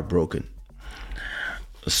my heart broken.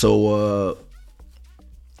 So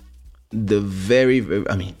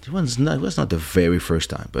it was not the very first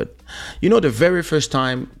time, but the very first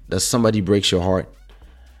time that somebody breaks your heart,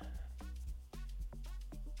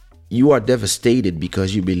 you are devastated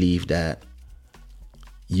because you believe that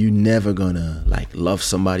you never gonna love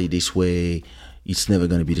somebody this way. It's never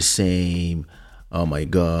gonna be the same. Oh my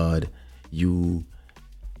God, you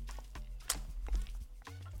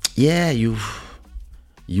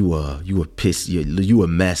were pissed. You were a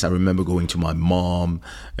mess. I remember going to my mom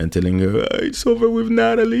and telling her it's over with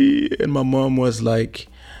Natalie, and my mom was like,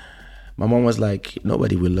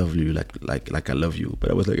 nobody will love you like I love you.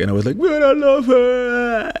 But I was like, but I love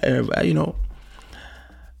her,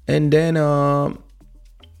 and then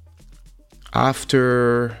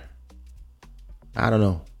after, I don't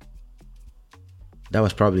know, that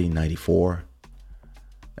was probably in 94.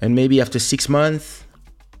 And maybe after 6 months,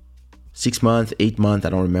 8 months, I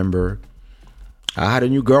don't remember, I had a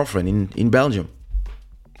new girlfriend in Belgium.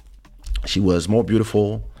 She was more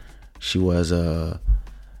beautiful. She was,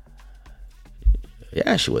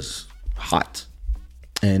 she was hot.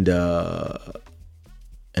 And I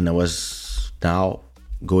was now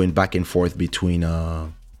going back and forth between,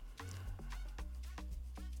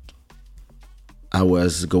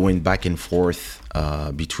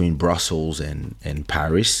 between Brussels and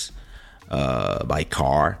Paris by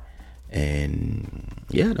car. And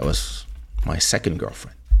that was my second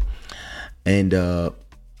girlfriend. And the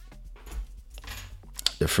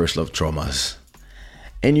first love traumas.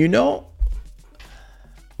 And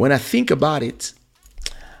when I think about it,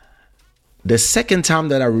 the second time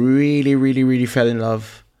that I really, really, really fell in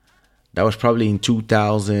love, that was probably in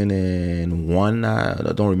 2001.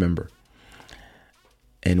 I don't remember.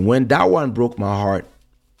 And when that one broke my heart,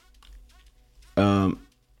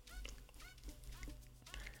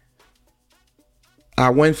 I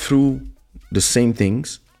went through the same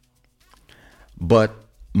things, but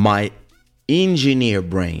my engineer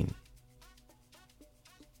brain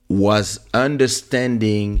was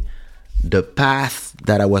understanding the path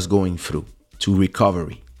that I was going through to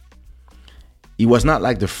recovery. It was not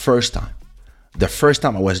like the first time. The first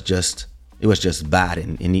time it was just bad,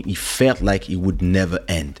 and it felt like it would never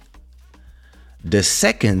end. The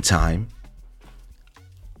second time,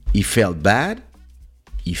 it felt bad.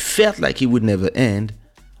 It felt like it would never end,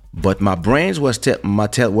 but my brain was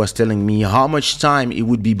telling me how much time it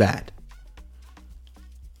would be bad.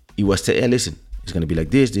 It was hey, listen, It's going to be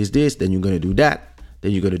like this, then you're going to do that,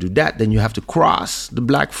 then you're going to do that, then you have to cross the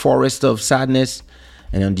black forest of sadness,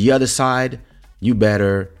 and on the other side, you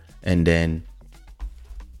better, and then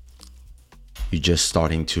you're just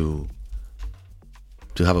starting to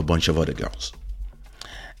have a bunch of other girls.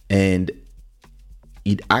 And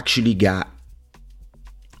it actually got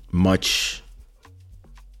much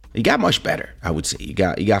better, I would say. It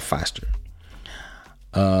got faster.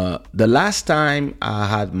 The last time I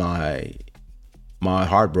had my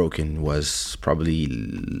heart broken was probably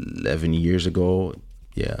 11 years ago.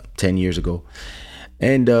 Yeah, 10 years ago.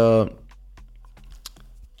 And on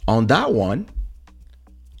that one,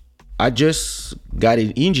 I just got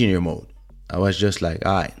in engineer mode. I was just like,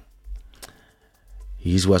 all right,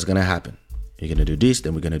 here's what's going to happen. You're going to do this,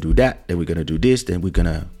 then we're going to do that, then we're going to do this, then we're going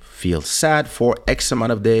to feel sad for X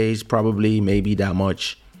amount of days, probably, maybe that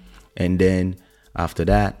much. And then after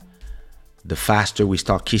that, the faster we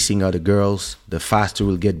start kissing other girls, the faster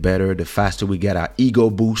we'll get better, the faster we get our ego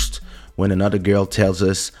boost when another girl tells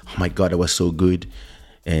us, oh my God, that was so good.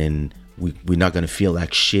 And we're not going to feel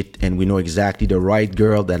like shit. And we know exactly the right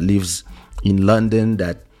girl that lives in London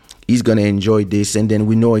that is going to enjoy this. And then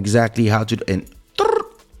we know exactly how to,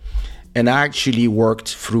 and I actually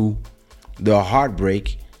worked through the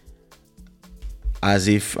heartbreak as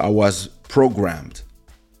if I was programmed,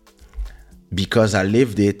 because I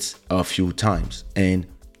lived it a few times. And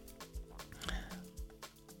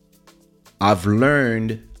I've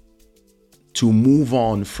learned to move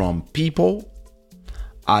on from people.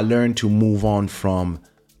 I learned to move on from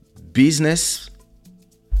business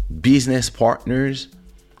partners.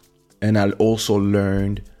 And I also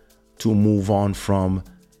learned to move on from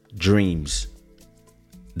dreams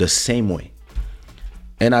the same way.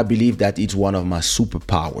 And I believe that it's one of my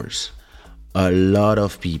superpowers. A lot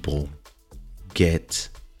of people get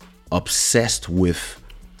obsessed with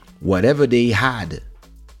whatever they had,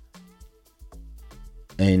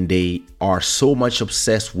 and they are so much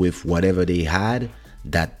obsessed with whatever they had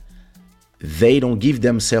that they don't give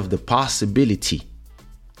themselves the possibility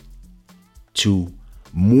to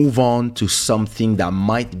move on to something that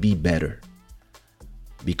might be better.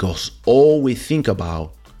 Because all we think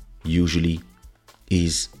about usually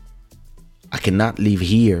is, I cannot live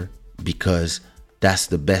here because that's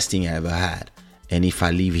the best thing I ever had. And if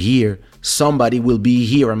I live here, somebody will be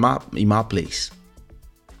here in my place.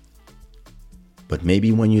 But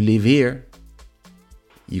maybe when you live here,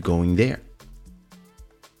 you're going there.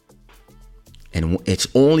 And it's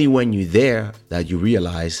only when you're there that you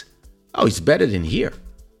realize, oh, it's better than here.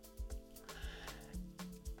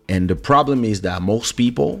 And the problem is that most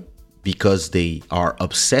people, because they are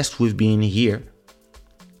obsessed with being here,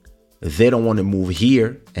 they don't want to move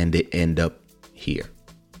here, and they end up here.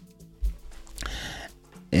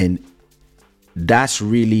 And that's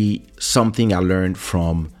really something I learned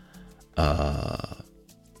from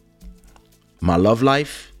my love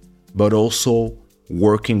life, but also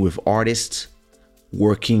working with artists,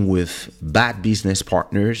 working with bad business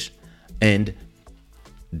partners, and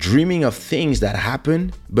dreaming of things that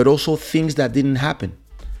happened, but also things that didn't happen.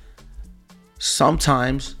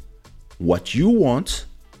 Sometimes what you want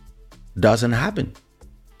doesn't happen.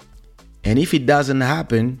 And if it doesn't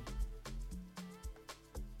happen,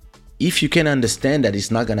 if you can understand that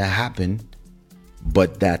it's not going to happen,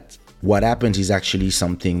 but that what happens is actually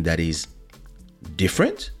something that is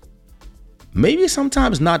different, maybe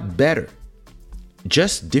sometimes not better,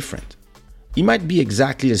 just different. It might be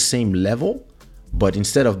exactly the same level, but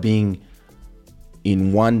instead of being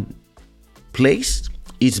in one place,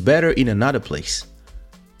 it's better in another place.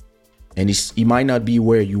 And it might not be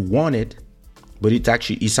where you want it, but it's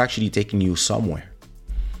actually taking you somewhere.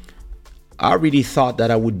 I really thought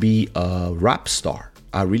that I would be a rap star.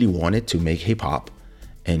 I really wanted to make hip hop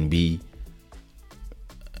and be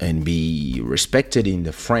respected in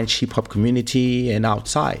the French hip hop community and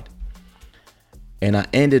outside. And I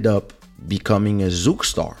ended up becoming a Zouk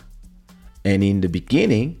star. And in the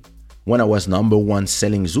beginning, when I was #1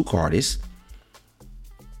 selling Zouk artist,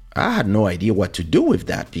 I had no idea what to do with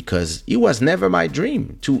that, because it was never my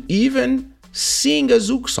dream to even sing a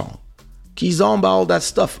Zouk song. Kizomba, all that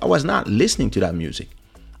stuff. I was not listening to that music.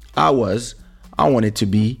 I wanted to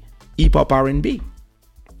be hip hop R&B.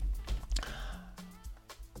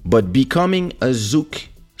 But becoming a Zouk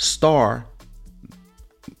star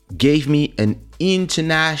gave me an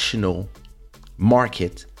international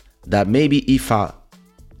market that maybe if I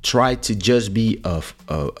tried to just be a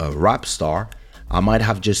rap star, I might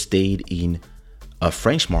have just stayed in a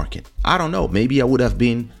French market. I don't know. Maybe I would have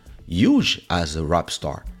been huge as a rap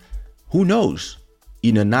star. Who knows?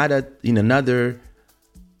 In another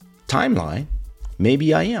timeline,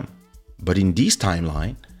 maybe I am. But in this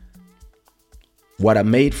timeline, what I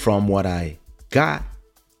made from what I got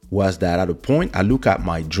was that at a point I look at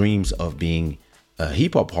my dreams of being a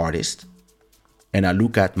hip hop artist, and I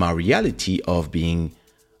look at my reality of being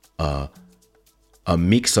a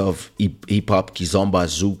mix of hip hop, kizomba,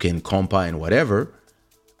 zouk, and compa, and whatever.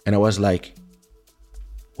 And I was like,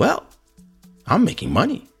 well, I'm making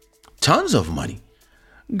money, tons of money.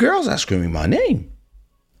 Girls are screaming my name.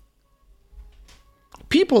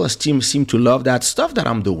 People still seem to love that stuff that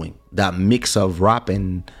I'm doing, that mix of rap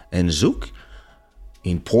and zouk.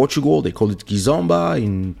 In Portugal, they call it kizomba.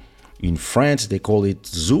 In France, they call it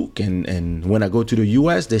zouk. And when I go to the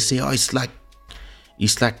US, they say, oh, it's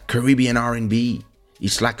like Caribbean R&B.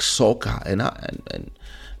 It's like soca. And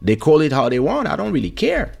they call it how they want. I don't really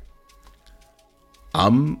care.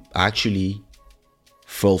 I'm actually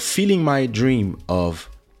fulfilling my dream of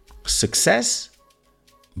success,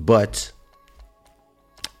 but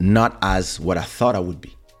not as what I thought I would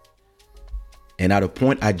be. And at a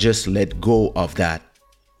point, I just let go of that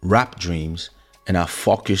rap dreams and I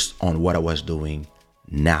focused on what I was doing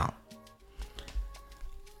now.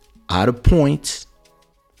 At a point,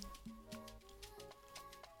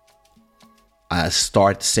 I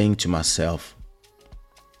start saying to myself,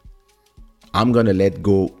 I'm going to let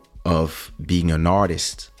go of being an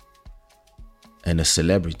artist and a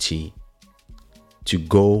celebrity to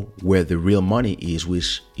go where the real money is,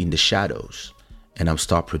 which in the shadows. And I'm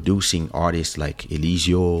start producing artists like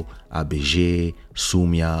Elisio, ABG,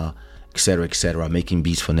 Sumia, etc., making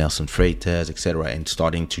beats for Nelson Freitas, etc., and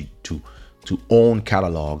starting to own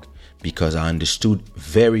catalog, because I understood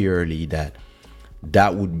very early that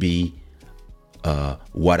would be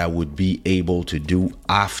what I would be able to do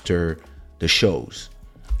after the shows.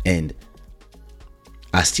 And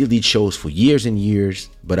I still did shows for years and years,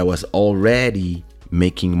 but I was already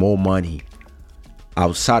making more money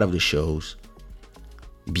outside of the shows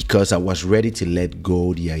because I was ready to let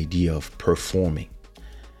go the idea of performing.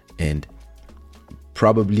 And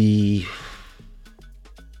probably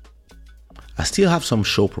I still have some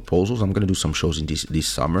show proposals. I'm going to do some shows in this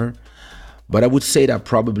summer, but I would say that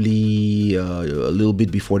probably a little bit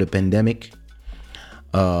before the pandemic,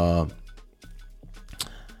 the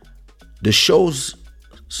shows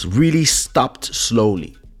really stopped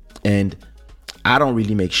slowly, and I don't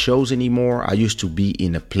really make shows anymore. I used to be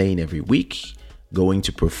in a plane every week going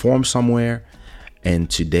to perform somewhere, and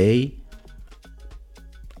today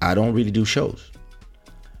I don't really do shows.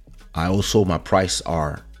 My prices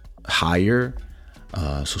are higher,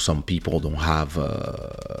 so some people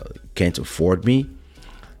can't afford me.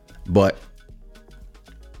 But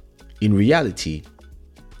in reality,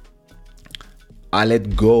 I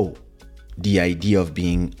let go the idea of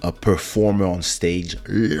being a performer on stage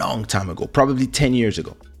long time ago, probably 10 years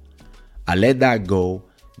ago. I let that go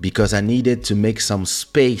because I needed to make some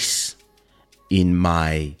space in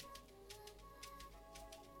my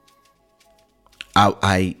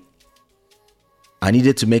I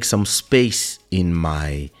needed to make some space in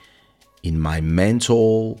my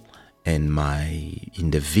mental and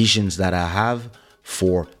in the visions that I have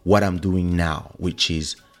for what I'm doing now, which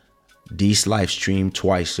is this live stream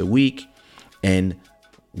twice a week and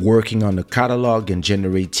working on the catalog and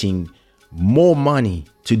generating more money.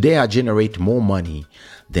 Today I generate more money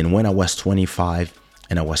than when I was 25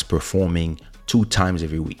 and I was performing 2 times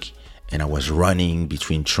every week, and I was running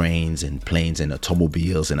between trains and planes and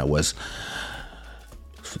automobiles, and I was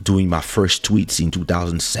doing my first tweets in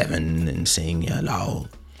 2007 and saying, hello,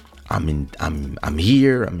 I'm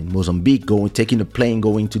here, I'm in Mozambique, taking a plane,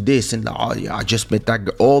 going to this, and oh yeah, I just met that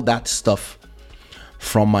girl. All that stuff.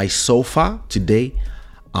 From my sofa today,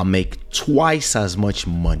 I make twice as much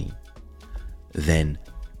money than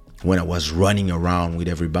when I was running around with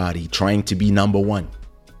everybody trying to be number one.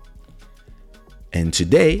 And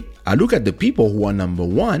today, I look at the people who are number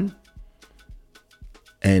one,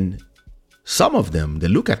 and some of them, they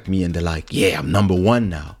look at me and they're like, yeah, I'm number one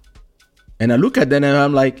now. And I look at them and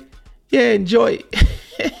I'm like, yeah, enjoy.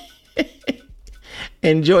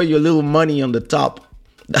 Enjoy your little money on the top.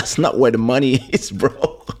 That's not where the money is,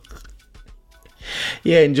 bro.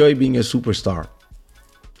 Yeah, enjoy being a superstar.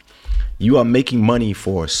 You are making money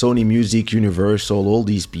for Sony Music, Universal, all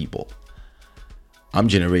these people. I'm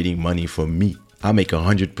generating money for me. I make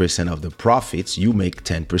 100% of the profits. You make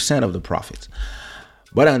 10% of the profits.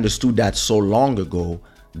 But I understood that so long ago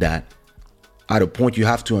that at a point you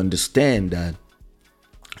have to understand that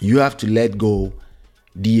you have to let go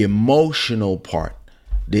the emotional part,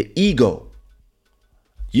 the ego.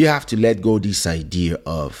 You have to let go this idea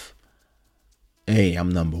of, hey, I'm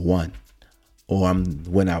number one. Or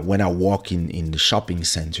when I walk in the shopping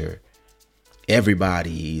center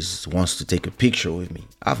everybody wants to take a picture with me.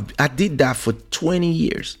 I did that for 20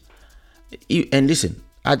 years. And listen,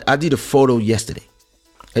 I did a photo yesterday.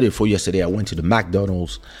 I went to the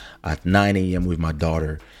McDonald's at 9 a.m. with my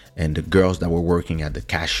daughter, and the girls that were working at the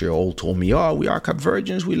cashier all told me, "Oh, we are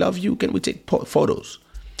Convergence. We love you. Can we take photos?"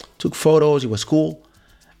 Took photos. It was cool.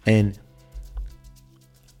 And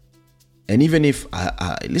even if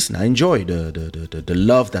I enjoy the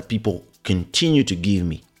love that people continue to give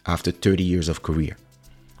me after 30 years of career,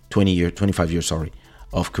 25 years,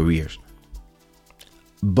 of careers.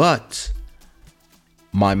 But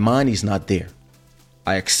my mind is not there.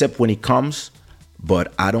 I accept when it comes,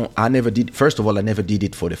 but I never did. First of all, I never did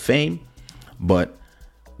it for the fame. But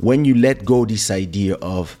when you let go this idea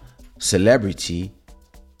of celebrity,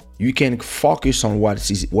 you can focus on what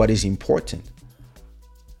is important.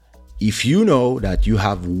 If you know that you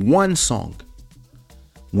have one song,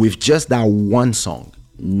 with just that one song,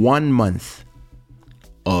 1 month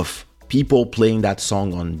of people playing that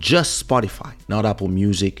song on just Spotify, not Apple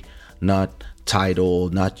Music, not Tidal,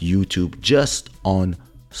 not YouTube, just on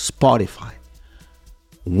Spotify.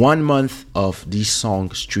 1 month of these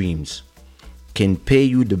song streams can pay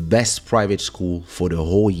you the best private school for the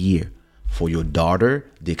whole year. For your daughter,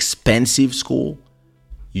 the expensive school,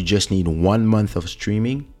 you just need 1 month of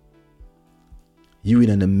streaming. You're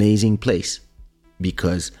in an amazing place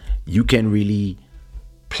because you can really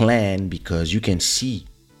plan, because you can see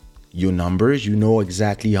your numbers. You know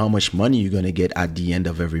exactly how much money you're going to get at the end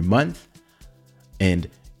of every month. And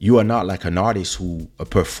you are not like an artist a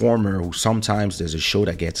performer who sometimes there's a show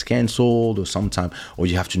that gets canceled or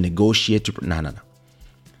you have to negotiate to, no.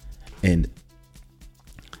 And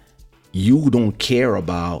you don't care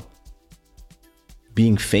about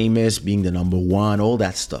being famous, being the number one, all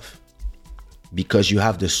that stuff, because you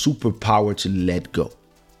have the superpower to let go.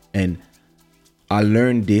 And I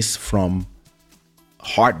learned this from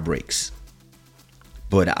heartbreaks,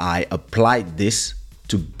 but I applied this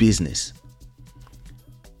to business.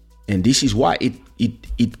 And this is why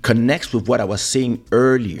it connects with what I was saying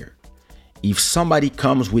earlier. If somebody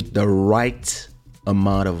comes with the right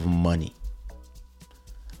amount of money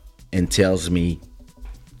and tells me,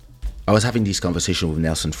 I was having this conversation with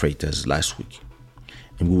Nelson Freitas last week,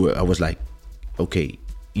 and I was like, okay,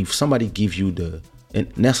 if somebody gives you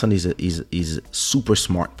and Nelson is a super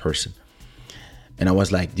smart person, and I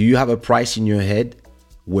was like, do you have a price in your head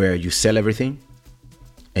where you sell everything?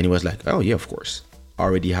 And he was like, oh yeah, of course, I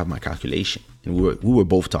already have my calculation. And we were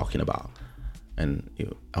both talking about, and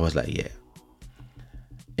I was like, yeah.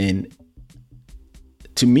 And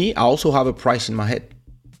to me, I also have a price in my head.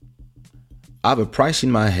 I have a price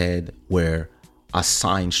in my head where I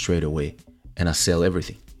sign straight away and I sell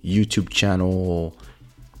everything. YouTube channel,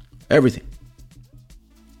 everything.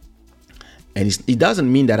 And it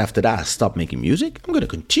doesn't mean that after that I stop making music. I'm going to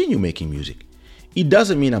continue making music. It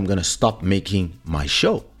doesn't mean I'm going to stop making my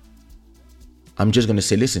show. I'm just going to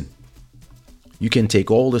say, listen, you can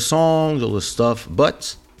take all the songs, all the stuff,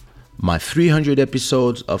 but my 300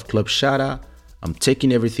 episodes of Club Shada, I'm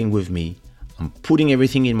taking everything with me. I'm putting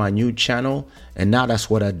everything in my new channel, and now that's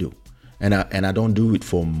what I do. And I don't do it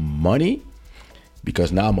for money,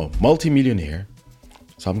 because now I'm a multimillionaire.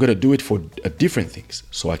 So I'm going to do it for different things,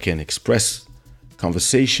 so I can express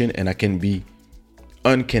conversation and I can be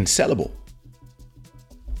uncancelable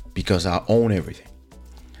because I own everything.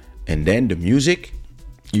 And then the music,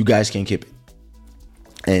 you guys can keep it.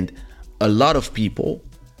 And a lot of people,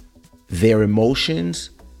 their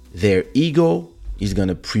emotions, their ego is going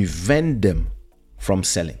to prevent them from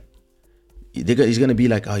selling. It's going to be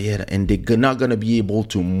like, oh yeah, and they're not going to be able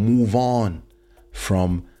to move on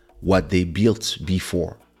from what they built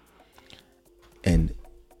before. And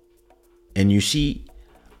you see,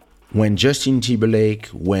 when Justin Timberlake,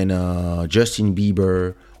 when Justin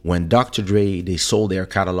Bieber, when Dr. Dre, they sold their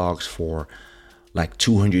catalogs for like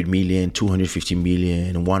 200 million, 250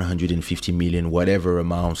 million, 150 million, whatever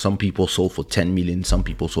amount. Some people sold for 10 million, some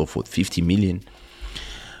people sold for 50 million.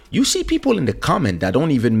 You see people in the comment that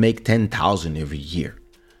don't even make 10,000 every year.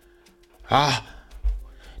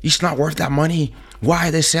 It's not worth that money. Why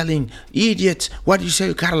are they selling? Idiots. Why did you sell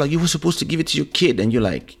your catalog? You were supposed to give it to your kid. And you're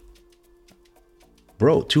like,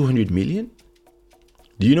 bro, 200 million?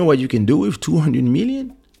 Do you know what you can do with 200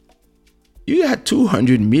 million? You got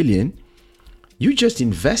 200 million. You just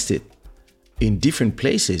invest it in different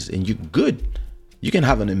places and you're good. You can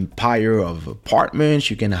have an empire of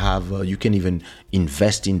apartments. You can even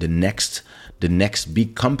invest in the next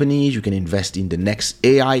big companies. You can invest in the next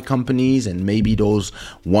AI companies, and maybe those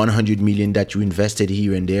 100 million that you invested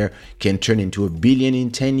here and there can turn into $1 billion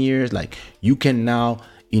in 10 years. Like, you can now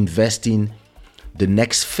invest in the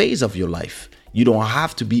next phase of your life. You don't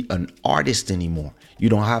have to be an artist anymore. You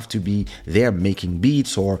don't have to be there making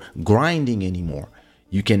beats or grinding anymore.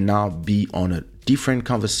 You can now be on a different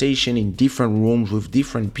conversation in different rooms with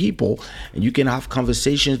different people, and you can have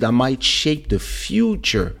conversations that might shape the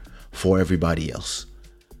future for everybody else.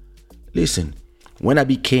 Listen, when I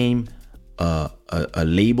became a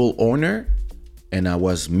label owner and I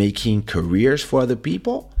was making careers for other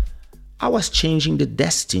people, I was changing the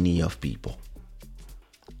destiny of people.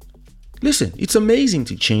 Listen, it's amazing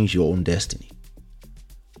to change your own destiny.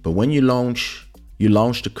 But when you launch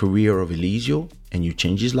the career of Eliseo and you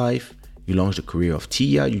change his life. You launch the career of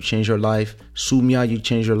Tia, you change her life. Sumia, you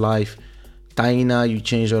change her life. Taina, you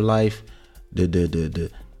change her life.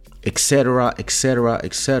 Etc., etc.,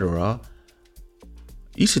 etc.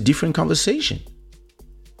 It's a different conversation.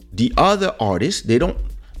 The other artists,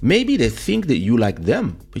 maybe they think that you like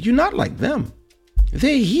them, but you're not like them.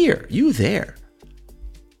 They're here, you there.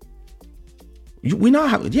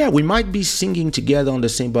 We might be singing together on the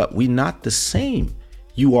same, but we're not the same.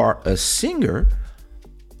 You are a singer.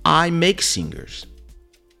 I make singers.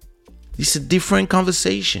 It's a different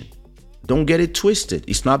conversation. Don't get it twisted.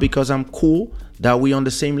 It's not because I'm cool that we're on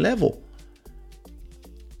the same level.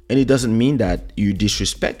 And it doesn't mean that you're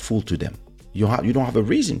disrespectful to them. You don't have a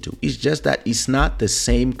reason to. It's just that it's not the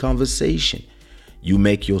same conversation. You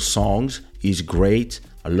make your songs. It's great.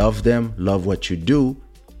 I love them. Love what you do.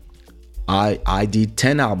 I did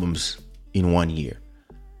 10 albums in 1 year.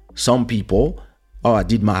 Some people, I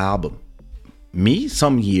did my album. Me,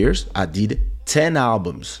 some years, I did 10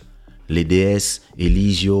 albums. Les DS,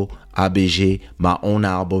 Eliseo, ABG, my own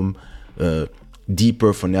album,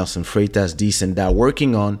 Deeper for Nelson Freitas, this and that,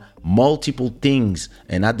 working on multiple things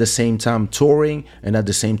and at the same time touring and at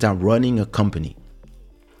the same time running a company.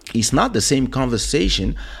 It's not the same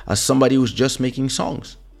conversation as somebody who's just making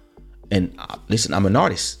songs. And listen, I'm an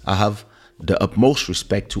artist. I have the utmost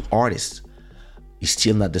respect to artists. It's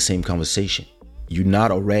still not the same conversation. You're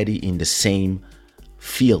not already in the same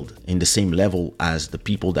field, in the same level as the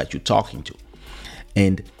people that you're talking to.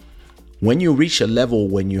 And when you reach a level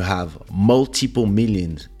when you have multiple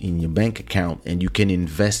millions in your bank account and you can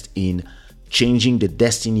invest in changing the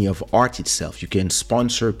destiny of art itself, you can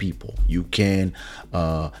sponsor people, you can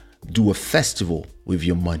do a festival with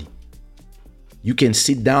your money. You can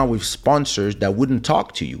sit down with sponsors that wouldn't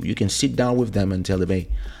talk to you. You can sit down with them and tell them, hey,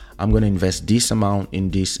 I'm going to invest this amount in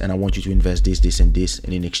this, and I want you to invest this, this, and this.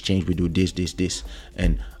 And in exchange, we do this, this, this.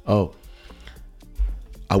 And, I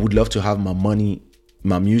would love to have my money,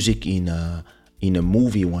 my music in a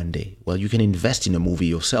movie one day. Well, you can invest in a movie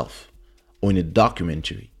yourself or in a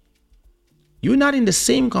documentary. You're not in the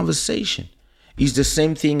same conversation. It's the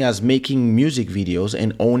same thing as making music videos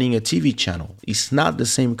and owning a TV channel. It's not the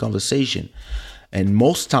same conversation. And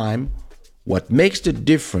most time, what makes the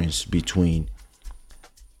difference between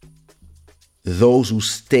those who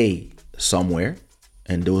stay somewhere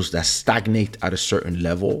and those that stagnate at a certain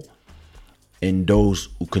level and those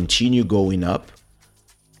who continue going up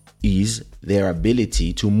is their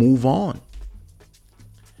ability to move on.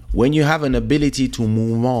 When you have an ability to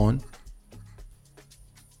move on,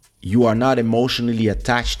 you are not emotionally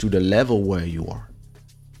attached to the level where you are.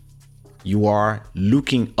 You are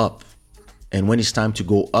looking up. And when it's time to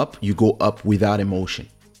go up, you go up without emotion.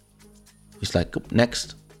 It's like,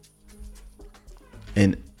 next.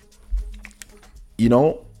 And,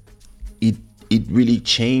 it really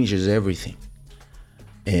changes everything.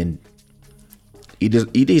 And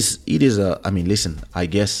listen, I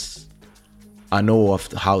guess I know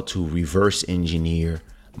of how to reverse engineer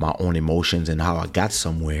my own emotions and how I got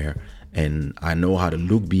somewhere. And I know how to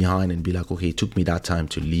look behind and be like, okay, it took me that time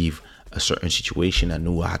to leave a certain situation. I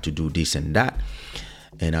knew I had to do this and that.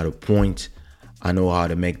 And at a point, I know how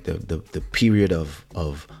to make the period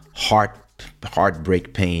of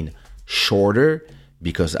heartbreak pain shorter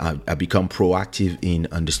because I become proactive in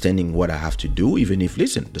understanding what I have to do. Even if,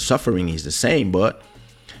 listen, the suffering is the same, but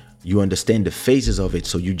you understand the phases of it.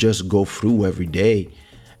 So you just go through every day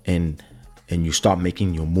and you start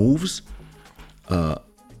making your moves.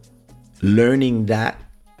 Learning that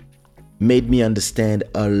made me understand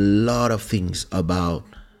a lot of things about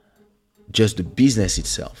just the business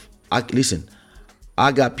itself. I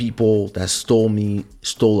got people that stole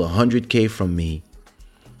 100K from me,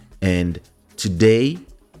 and today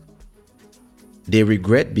they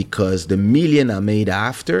regret because the million I made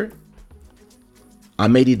after, I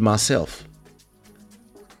made it myself.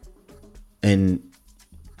 And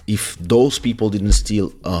if those people didn't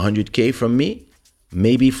steal 100K from me,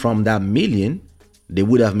 maybe from that million, they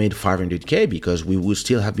would have made 500K because we would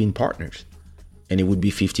still have been partners and it would be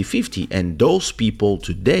 50-50. And those people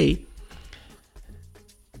today,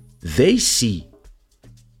 they see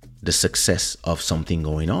the success of something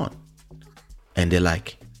going on. And they're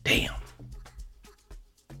like, damn,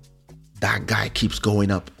 that guy keeps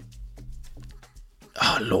going up.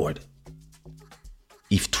 Oh, Lord.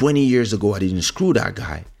 If 20 years ago I didn't screw that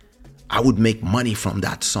guy, I would make money from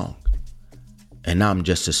that song. And now I'm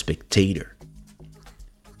just a spectator.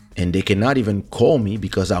 And they cannot even call me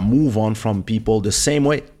because I move on from people the same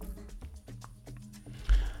way.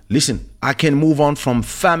 Listen, I can move on from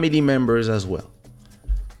family members as well.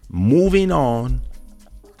 Moving on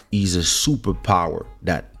is a superpower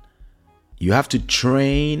that you have to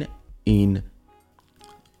train in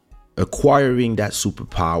acquiring that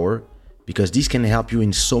superpower, because this can help you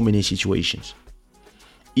in so many situations.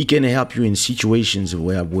 It can help you in situations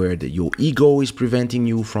where your ego is preventing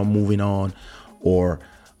you from moving on, or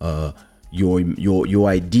your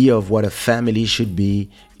idea of what a family should be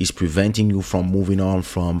is preventing you from moving on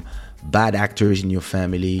from bad actors in your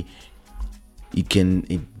family.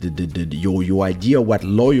 Your idea of what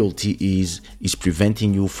loyalty is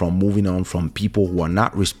preventing you from moving on from people who are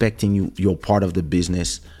not respecting you. You're part of the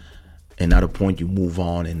business, and at a point you move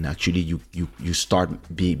on, and actually you start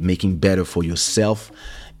making better for yourself,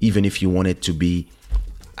 even if you want it to be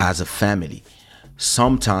as a family.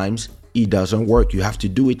 Sometimes it doesn't work. You have to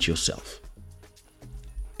do it yourself.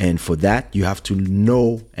 And for that, you have to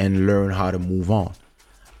know and learn how to move on.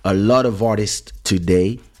 A lot of artists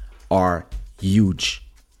today are huge.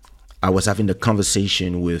 I was having a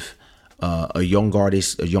conversation with a young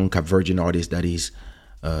artist, a young Cape Verdean artist that is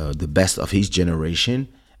the best of his generation.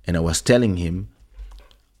 And I was telling him,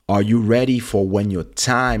 are you ready for when your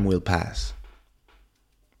time will pass?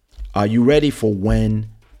 Are you ready for when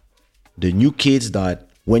the new kids, that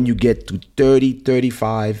when you get to 30,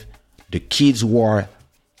 35, the kids who are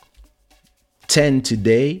 10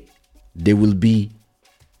 today, they will be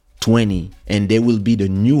 20 and they will be the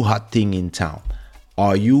new hot thing in town.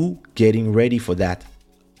 Are you getting ready for that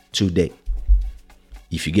today?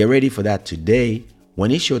 If you get ready for that today,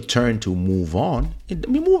 when it's your turn to move on,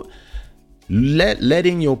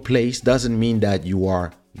 letting your place doesn't mean that you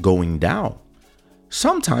are going down.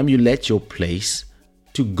 Sometimes you let your place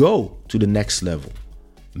to go to the next level.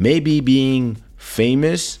 Maybe being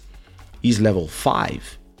famous is level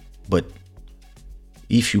 5, but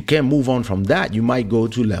if you can move on from that, you might go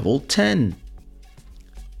to level 10.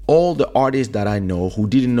 All the artists that I know who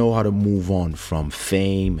didn't know how to move on from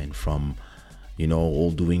fame and from, all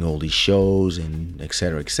doing all these shows and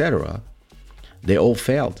etc., they all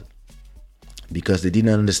failed because they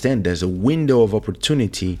didn't understand there's a window of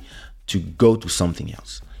opportunity to go to something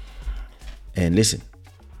else. And listen,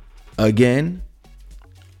 again,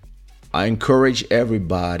 I encourage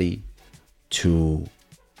everybody to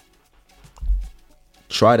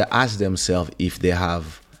try to ask themselves if they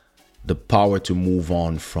have the power to move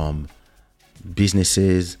on from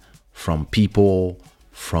businesses, from people,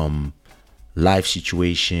 from life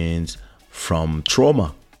situations, from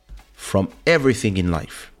trauma, from everything in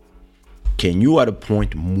life. Can you at a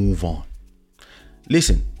point move on?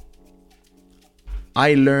 Listen,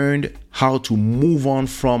 I learned how to move on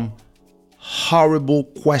from horrible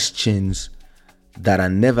questions that I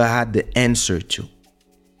never had the answer to.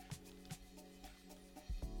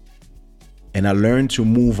 And I learned to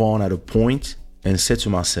move on at a point and say to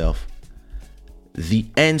myself, the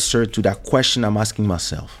answer to that question I'm asking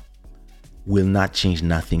myself will not change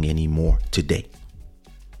nothing anymore today.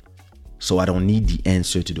 So I don't need the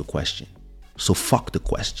answer to the question. So fuck the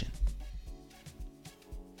question.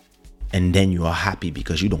 And then you are happy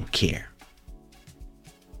because you don't care.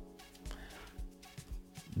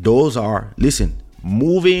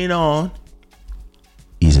 Moving on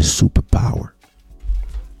is a superpower.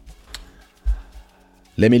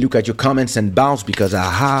 Let me look at your comments and bounce because I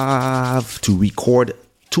have to record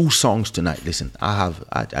 2 songs tonight. Listen,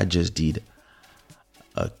 I just did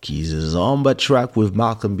a Kizomba track with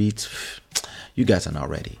Malcolm Beats. You guys are not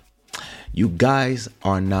ready. You guys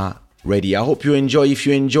are not ready. I hope you enjoy. If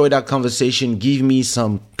you enjoy that conversation, give me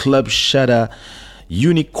some Club Shada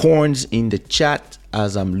unicorns in the chat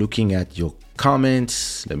as I'm looking at your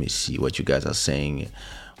comments. Let me see what you guys are saying.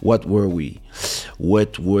 What were we? Where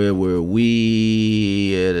were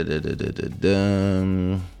we?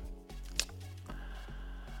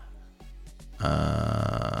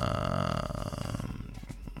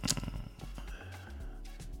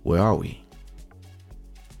 Where are we?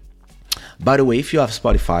 By the way, if you have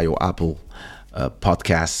Spotify or Apple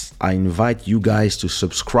podcasts, I invite you guys to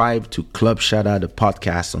subscribe to Club Shada, the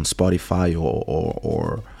podcast on Spotify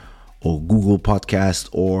or Google Podcast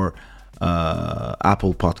or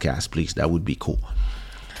Apple Podcast, please. That would be cool.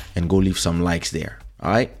 And go leave some likes there. All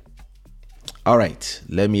right. All right,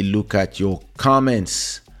 let me look at your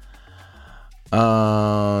comments.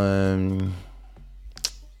 Let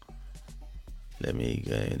me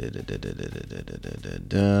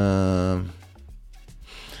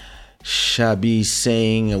Shabi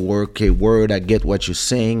saying a word. I get what you're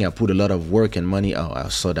saying. I put a lot of work and money. Oh, I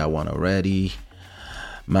saw that one already.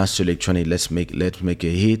 Master Electronic, let's make a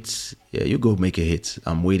hit. Yeah, you go make a hit.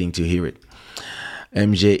 I'm waiting to hear it.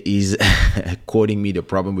 MJ is quoting me. The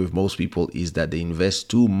problem with most people is that they invest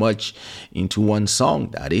too much into one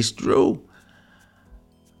song. That is true.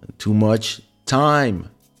 Too much time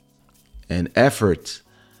and effort.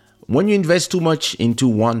 When you invest too much into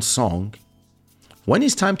one song, when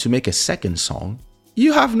it's time to make a second song,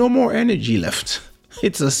 you have no more energy left.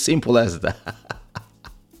 It's as simple as that.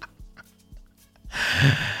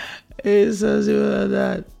 It's as simple as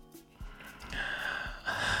that.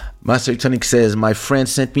 Master Tonic says, my friend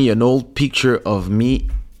sent me an old picture of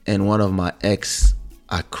me and one of my ex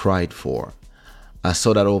I cried for. I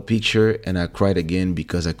saw that old picture and I cried again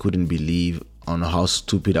because I couldn't believe on how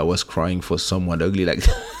stupid I was crying for someone ugly like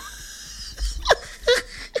that.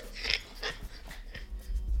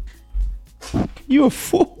 You a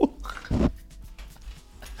fool.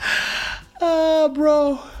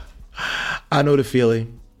 Bro. I know the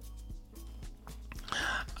feeling.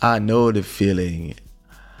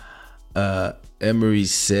 Emery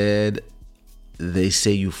said, they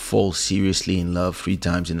say you fall seriously in love 3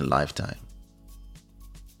 times in a lifetime.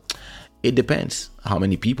 It depends how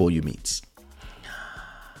many people you meet.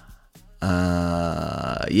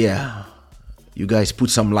 Yeah. You guys put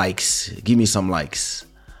some likes. Give me some likes.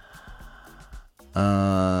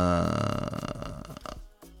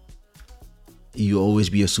 You always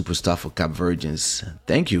be a superstar for Cap Virgins.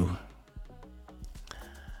 Thank you.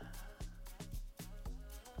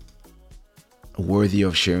 Worthy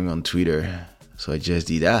of sharing on Twitter. So I just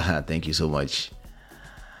did that. Thank you so much.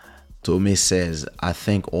 Tommy says, I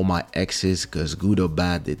thank all my exes because good or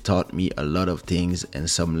bad, they taught me a lot of things and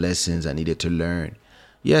some lessons I needed to learn.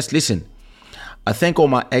 Yes, listen. I thank all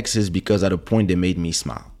my exes because at a point they made me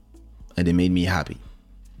smile and they made me happy.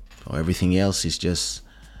 So everything else is just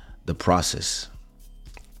the process.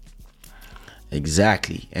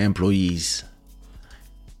 Exactly. Employees.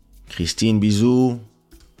 Christine Bizou.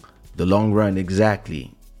 The long run.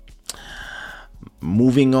 Exactly.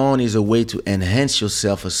 Moving on is a way to enhance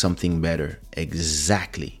yourself as something better.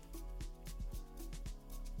 Exactly.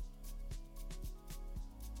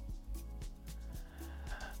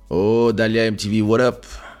 Oh, Dahlia MTV, what up?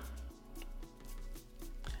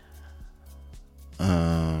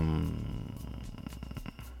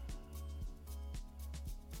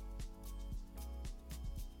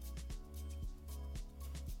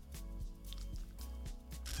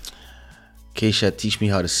 Keisha, teach me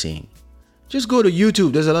how to sing. Just go to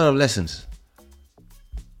YouTube. There's a lot of lessons.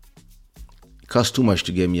 It costs too much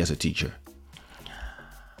to get me as a teacher.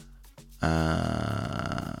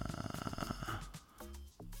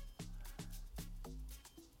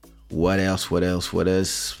 What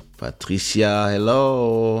else? Patricia,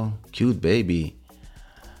 hello. Cute baby.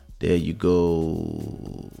 There you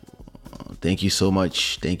go. Thank you so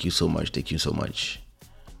much.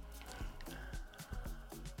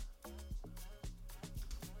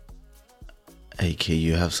 AK,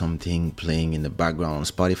 you have something playing in the background on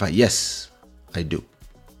Spotify? Yes, I do.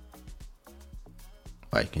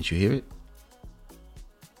 Why, can't you hear it?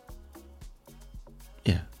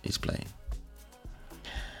 Yeah, it's playing.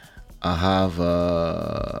 I have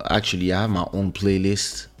I have my own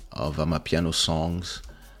playlist of my piano songs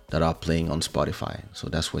that are playing on Spotify. So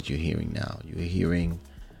that's what you're hearing now. You're hearing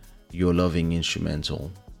Your Loving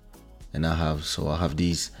Instrumental. And I have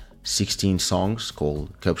these 16 songs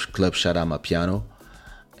called Club Shada My Piano,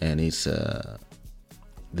 and it's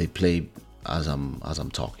they play as I'm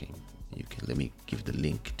talking. You can let me give the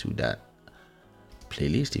link to that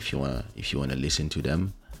playlist if you wanna listen to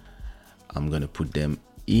them. I'm gonna put them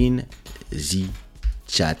in the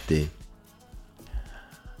chat.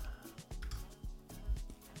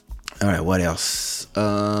 All right, what else?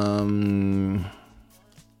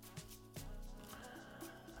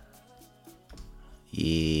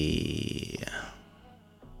 Yeah.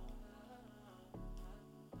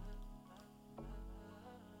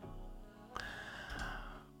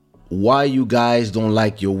 Why you guys don't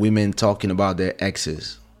like your women talking about their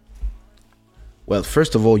exes? Well,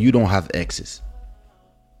 first of all, you don't have exes.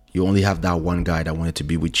 You only have that one guy that wanted to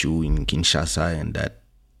be with you in Kinshasa, and that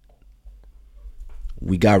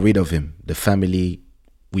we got rid of him. The family,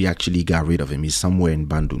 we actually got rid of him. He's somewhere in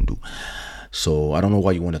Bandundu. So I don't know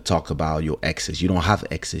why you want to talk about your exes. You don't have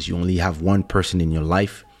exes. You only have one person in your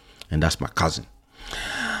life, and that's my cousin.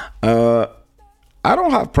 I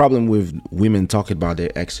don't have problem with women talking about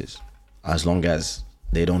their exes as long as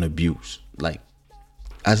they don't abuse. Like,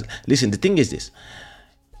 as listen, the thing is this: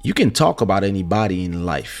 you can talk about anybody in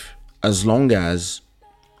life as long as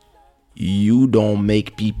you don't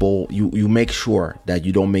make people you make sure that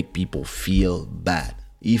you don't make people feel bad.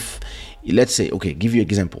 If, let's say, okay, give you an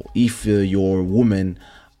example. If your woman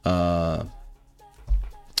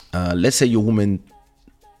let's say your woman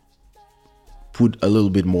put a little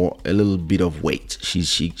bit of weight.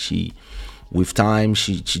 She with time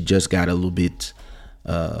she just got a little bit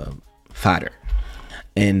fatter,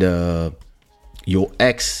 and your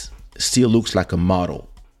ex still looks like a model.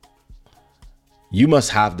 You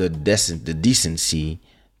must have the decency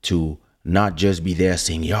to not just be there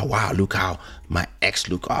saying, "Yo, wow, look how my ex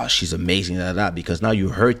look. Oh, she's amazing," because now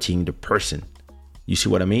you're hurting the person. You see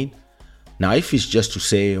what I mean? Now, if it's just to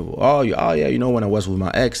say, "Oh, yeah, you know, when I was with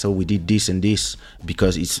my ex, so we did this and this,"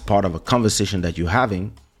 because it's part of a conversation that you're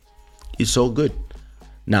having, it's all good.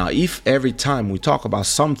 Now, if every time we talk about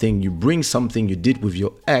something, you bring something you did with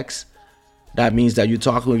your ex, that means that you're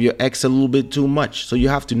talking with your ex a little bit too much. So you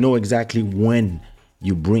have to know exactly when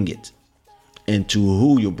you bring it and to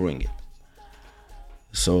who you bring it.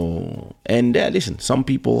 So, and listen, some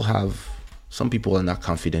people are not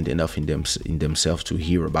confident enough in themselves to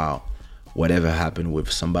hear about whatever happened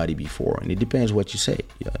with somebody before. And it depends what you say.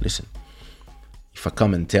 Yeah, listen, if I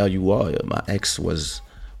come and tell you, "Oh, my ex was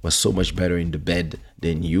so much better in the bed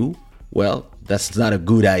than you," well, that's not a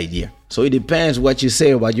good idea. So it depends what you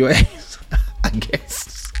say about your ex. I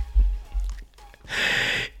guess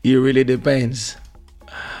it really depends.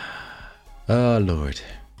 Oh Lord.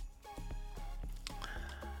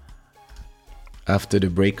 After the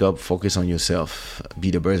breakup, focus on yourself.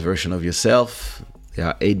 Be the best version of yourself. There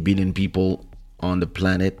are 8 billion people on the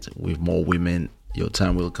planet with more women. Your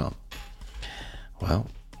time will come. Well,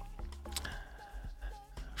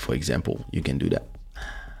 for example, you can do that.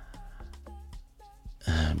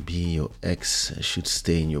 Be your ex should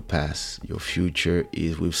stay in your past. Your future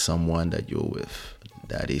is with someone that you're with.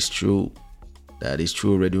 That is true. That is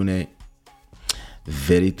true, Redune.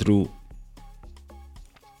 Very true.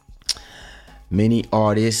 Many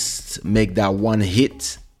artists make that one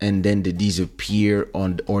hit and then they disappear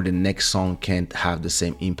or the next song can't have the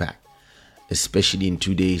same impact, especially in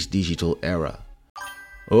today's digital era.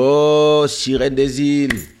 Oh, Sirène des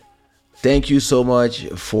Îles, thank you so much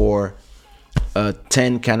for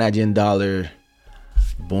 10 Canadian dollar.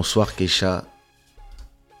 Bonsoir, Kesha.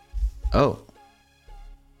 Oh,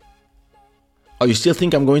 you still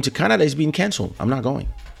think I'm going to Canada? It's been canceled. I'm not going.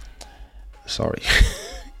 Sorry.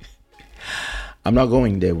 I'm not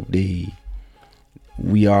going there.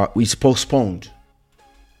 It's postponed.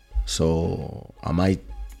 So I might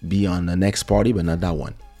be on the next party, but not that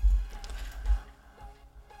one.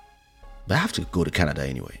 But I have to go to Canada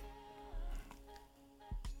anyway.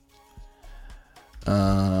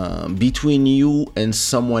 Between you and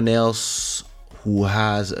someone else who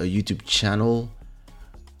has a YouTube channel,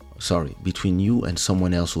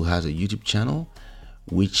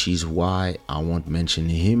 which is why I won't mention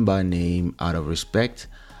him by name out of respect.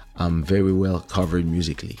 I'm very well covered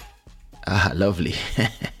musically. Lovely.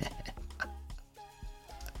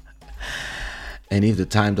 And if the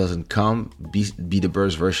time doesn't come, be the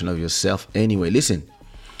best version of yourself anyway. Listen,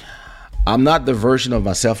 I'm not the version of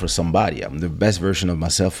myself for somebody. I'm the best version of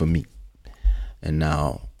myself for me. And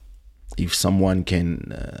now, if someone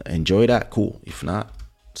can enjoy that, cool. If not,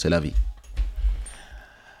 c'est la vie.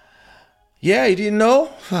 Yeah, you didn't know?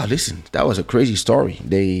 Oh, listen, that was a crazy story.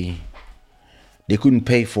 They couldn't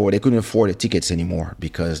afford the tickets anymore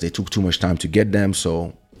because they took too much time to get them.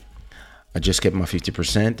 So I just kept my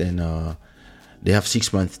 50% and they have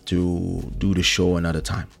 6 months to do the show another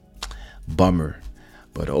time. Bummer.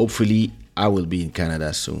 But hopefully I will be in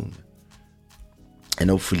Canada soon. And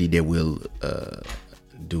hopefully they will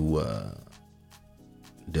do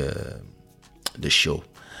the show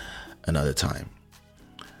another time.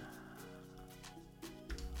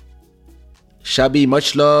 Shabi,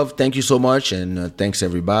 much love. Thank you so much. And thanks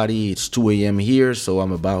everybody. It's 2 a.m. here, so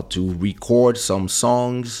I'm about to record some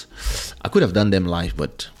songs. I could have done them live,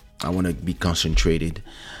 but I want to be concentrated.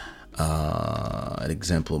 An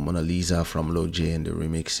example, Mona Lisa from Lil J and the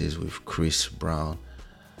remixes with Chris Brown.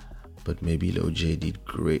 But maybe Lil J did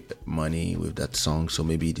great money with that song, so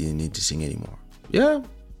maybe he didn't need to sing anymore. Yeah,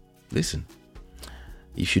 listen.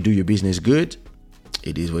 If you do your business good,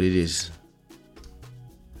 it is what it is.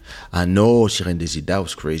 I know, Shirène des Îles, that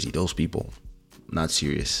was crazy. Those people, not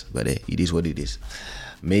serious, but hey, it is what it is.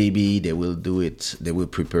 Maybe they will do it. They will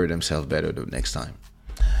prepare themselves better the next time.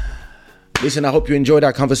 Listen, I hope you enjoyed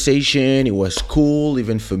that conversation. It was cool,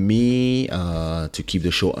 even for me, to keep the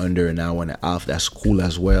show under an hour and a half. That's cool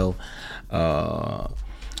as well.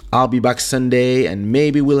 I'll be back Sunday, and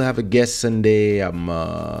maybe we'll have a guest Sunday.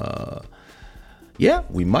 Yeah,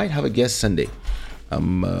 we might have a guest Sunday.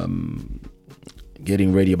 I'm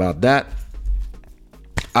getting ready about that.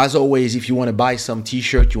 As always, if you want to buy some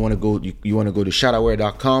t-shirt, you want to go to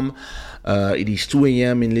shadawear.com. It is 2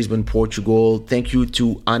 a.m. in Lisbon, Portugal. Thank you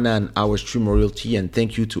to Anna and Our Stream Royalty, and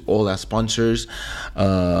thank you to all our sponsors.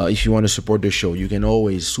 If you want to support the show, you can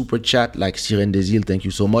always super chat like Sirène des Îles. Thank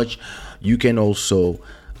you so much. You can also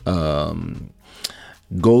go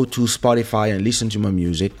to Spotify and listen to my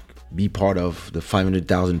music. Be part of the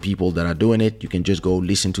 500,000 people that are doing it. You can just go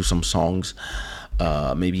listen to some songs,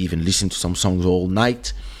 maybe even listen to some songs all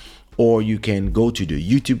night. Or you can go to the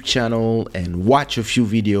YouTube channel and watch a few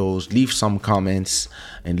videos, leave some comments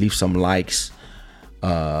and leave some likes.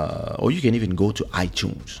 Or you can even go to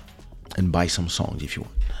iTunes and buy some songs if you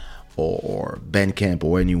want. Or Bandcamp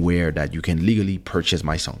or anywhere that you can legally purchase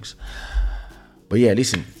my songs. But yeah,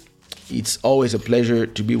 listen, it's always a pleasure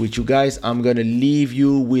to be with you guys. I'm going to leave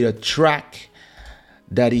you with a track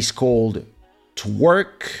that is called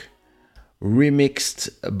Twerk, remixed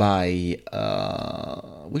by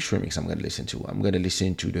which remix I'm going to listen to? I'm going to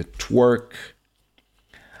listen to the Twerk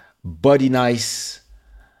Body Nice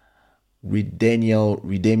Redaniel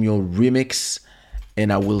remix,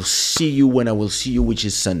 and I will see you when I will see you, which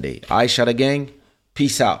is Sunday. I Shada Gang,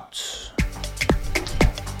 peace out.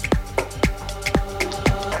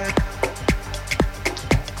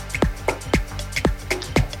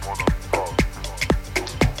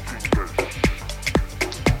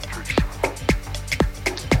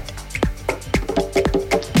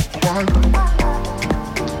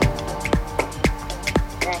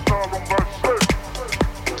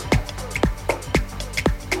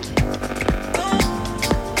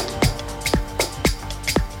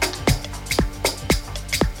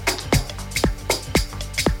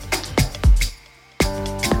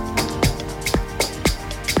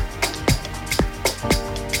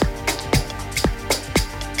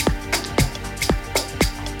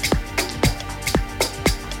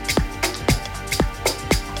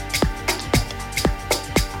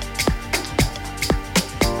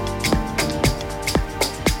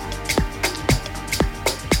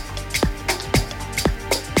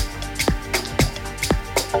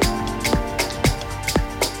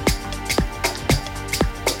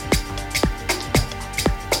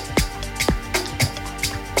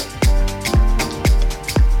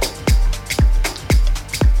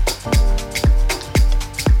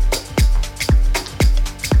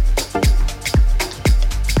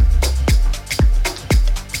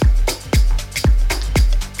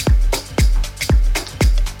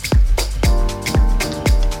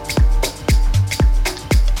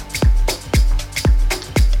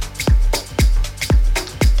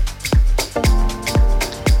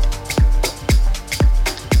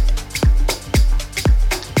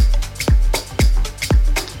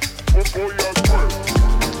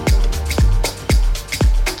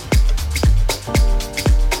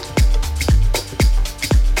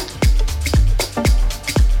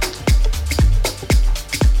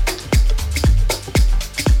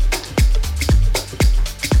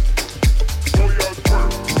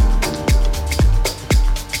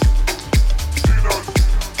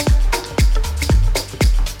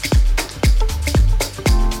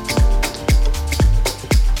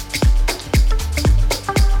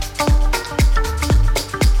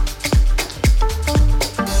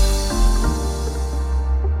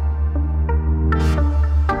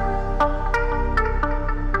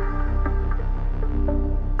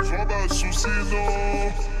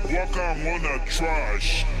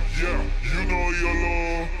 trash. Yeah, you know YOLO,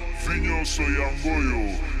 Vigno soy Angoyo.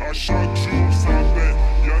 A chaque jour ça fait,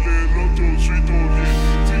 y'a les lotos, suite au lit.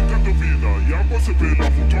 Tika topina, y'a pas se pela,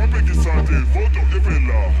 faut toi qui santé, voto et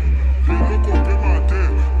pela. Les locaux pe mater.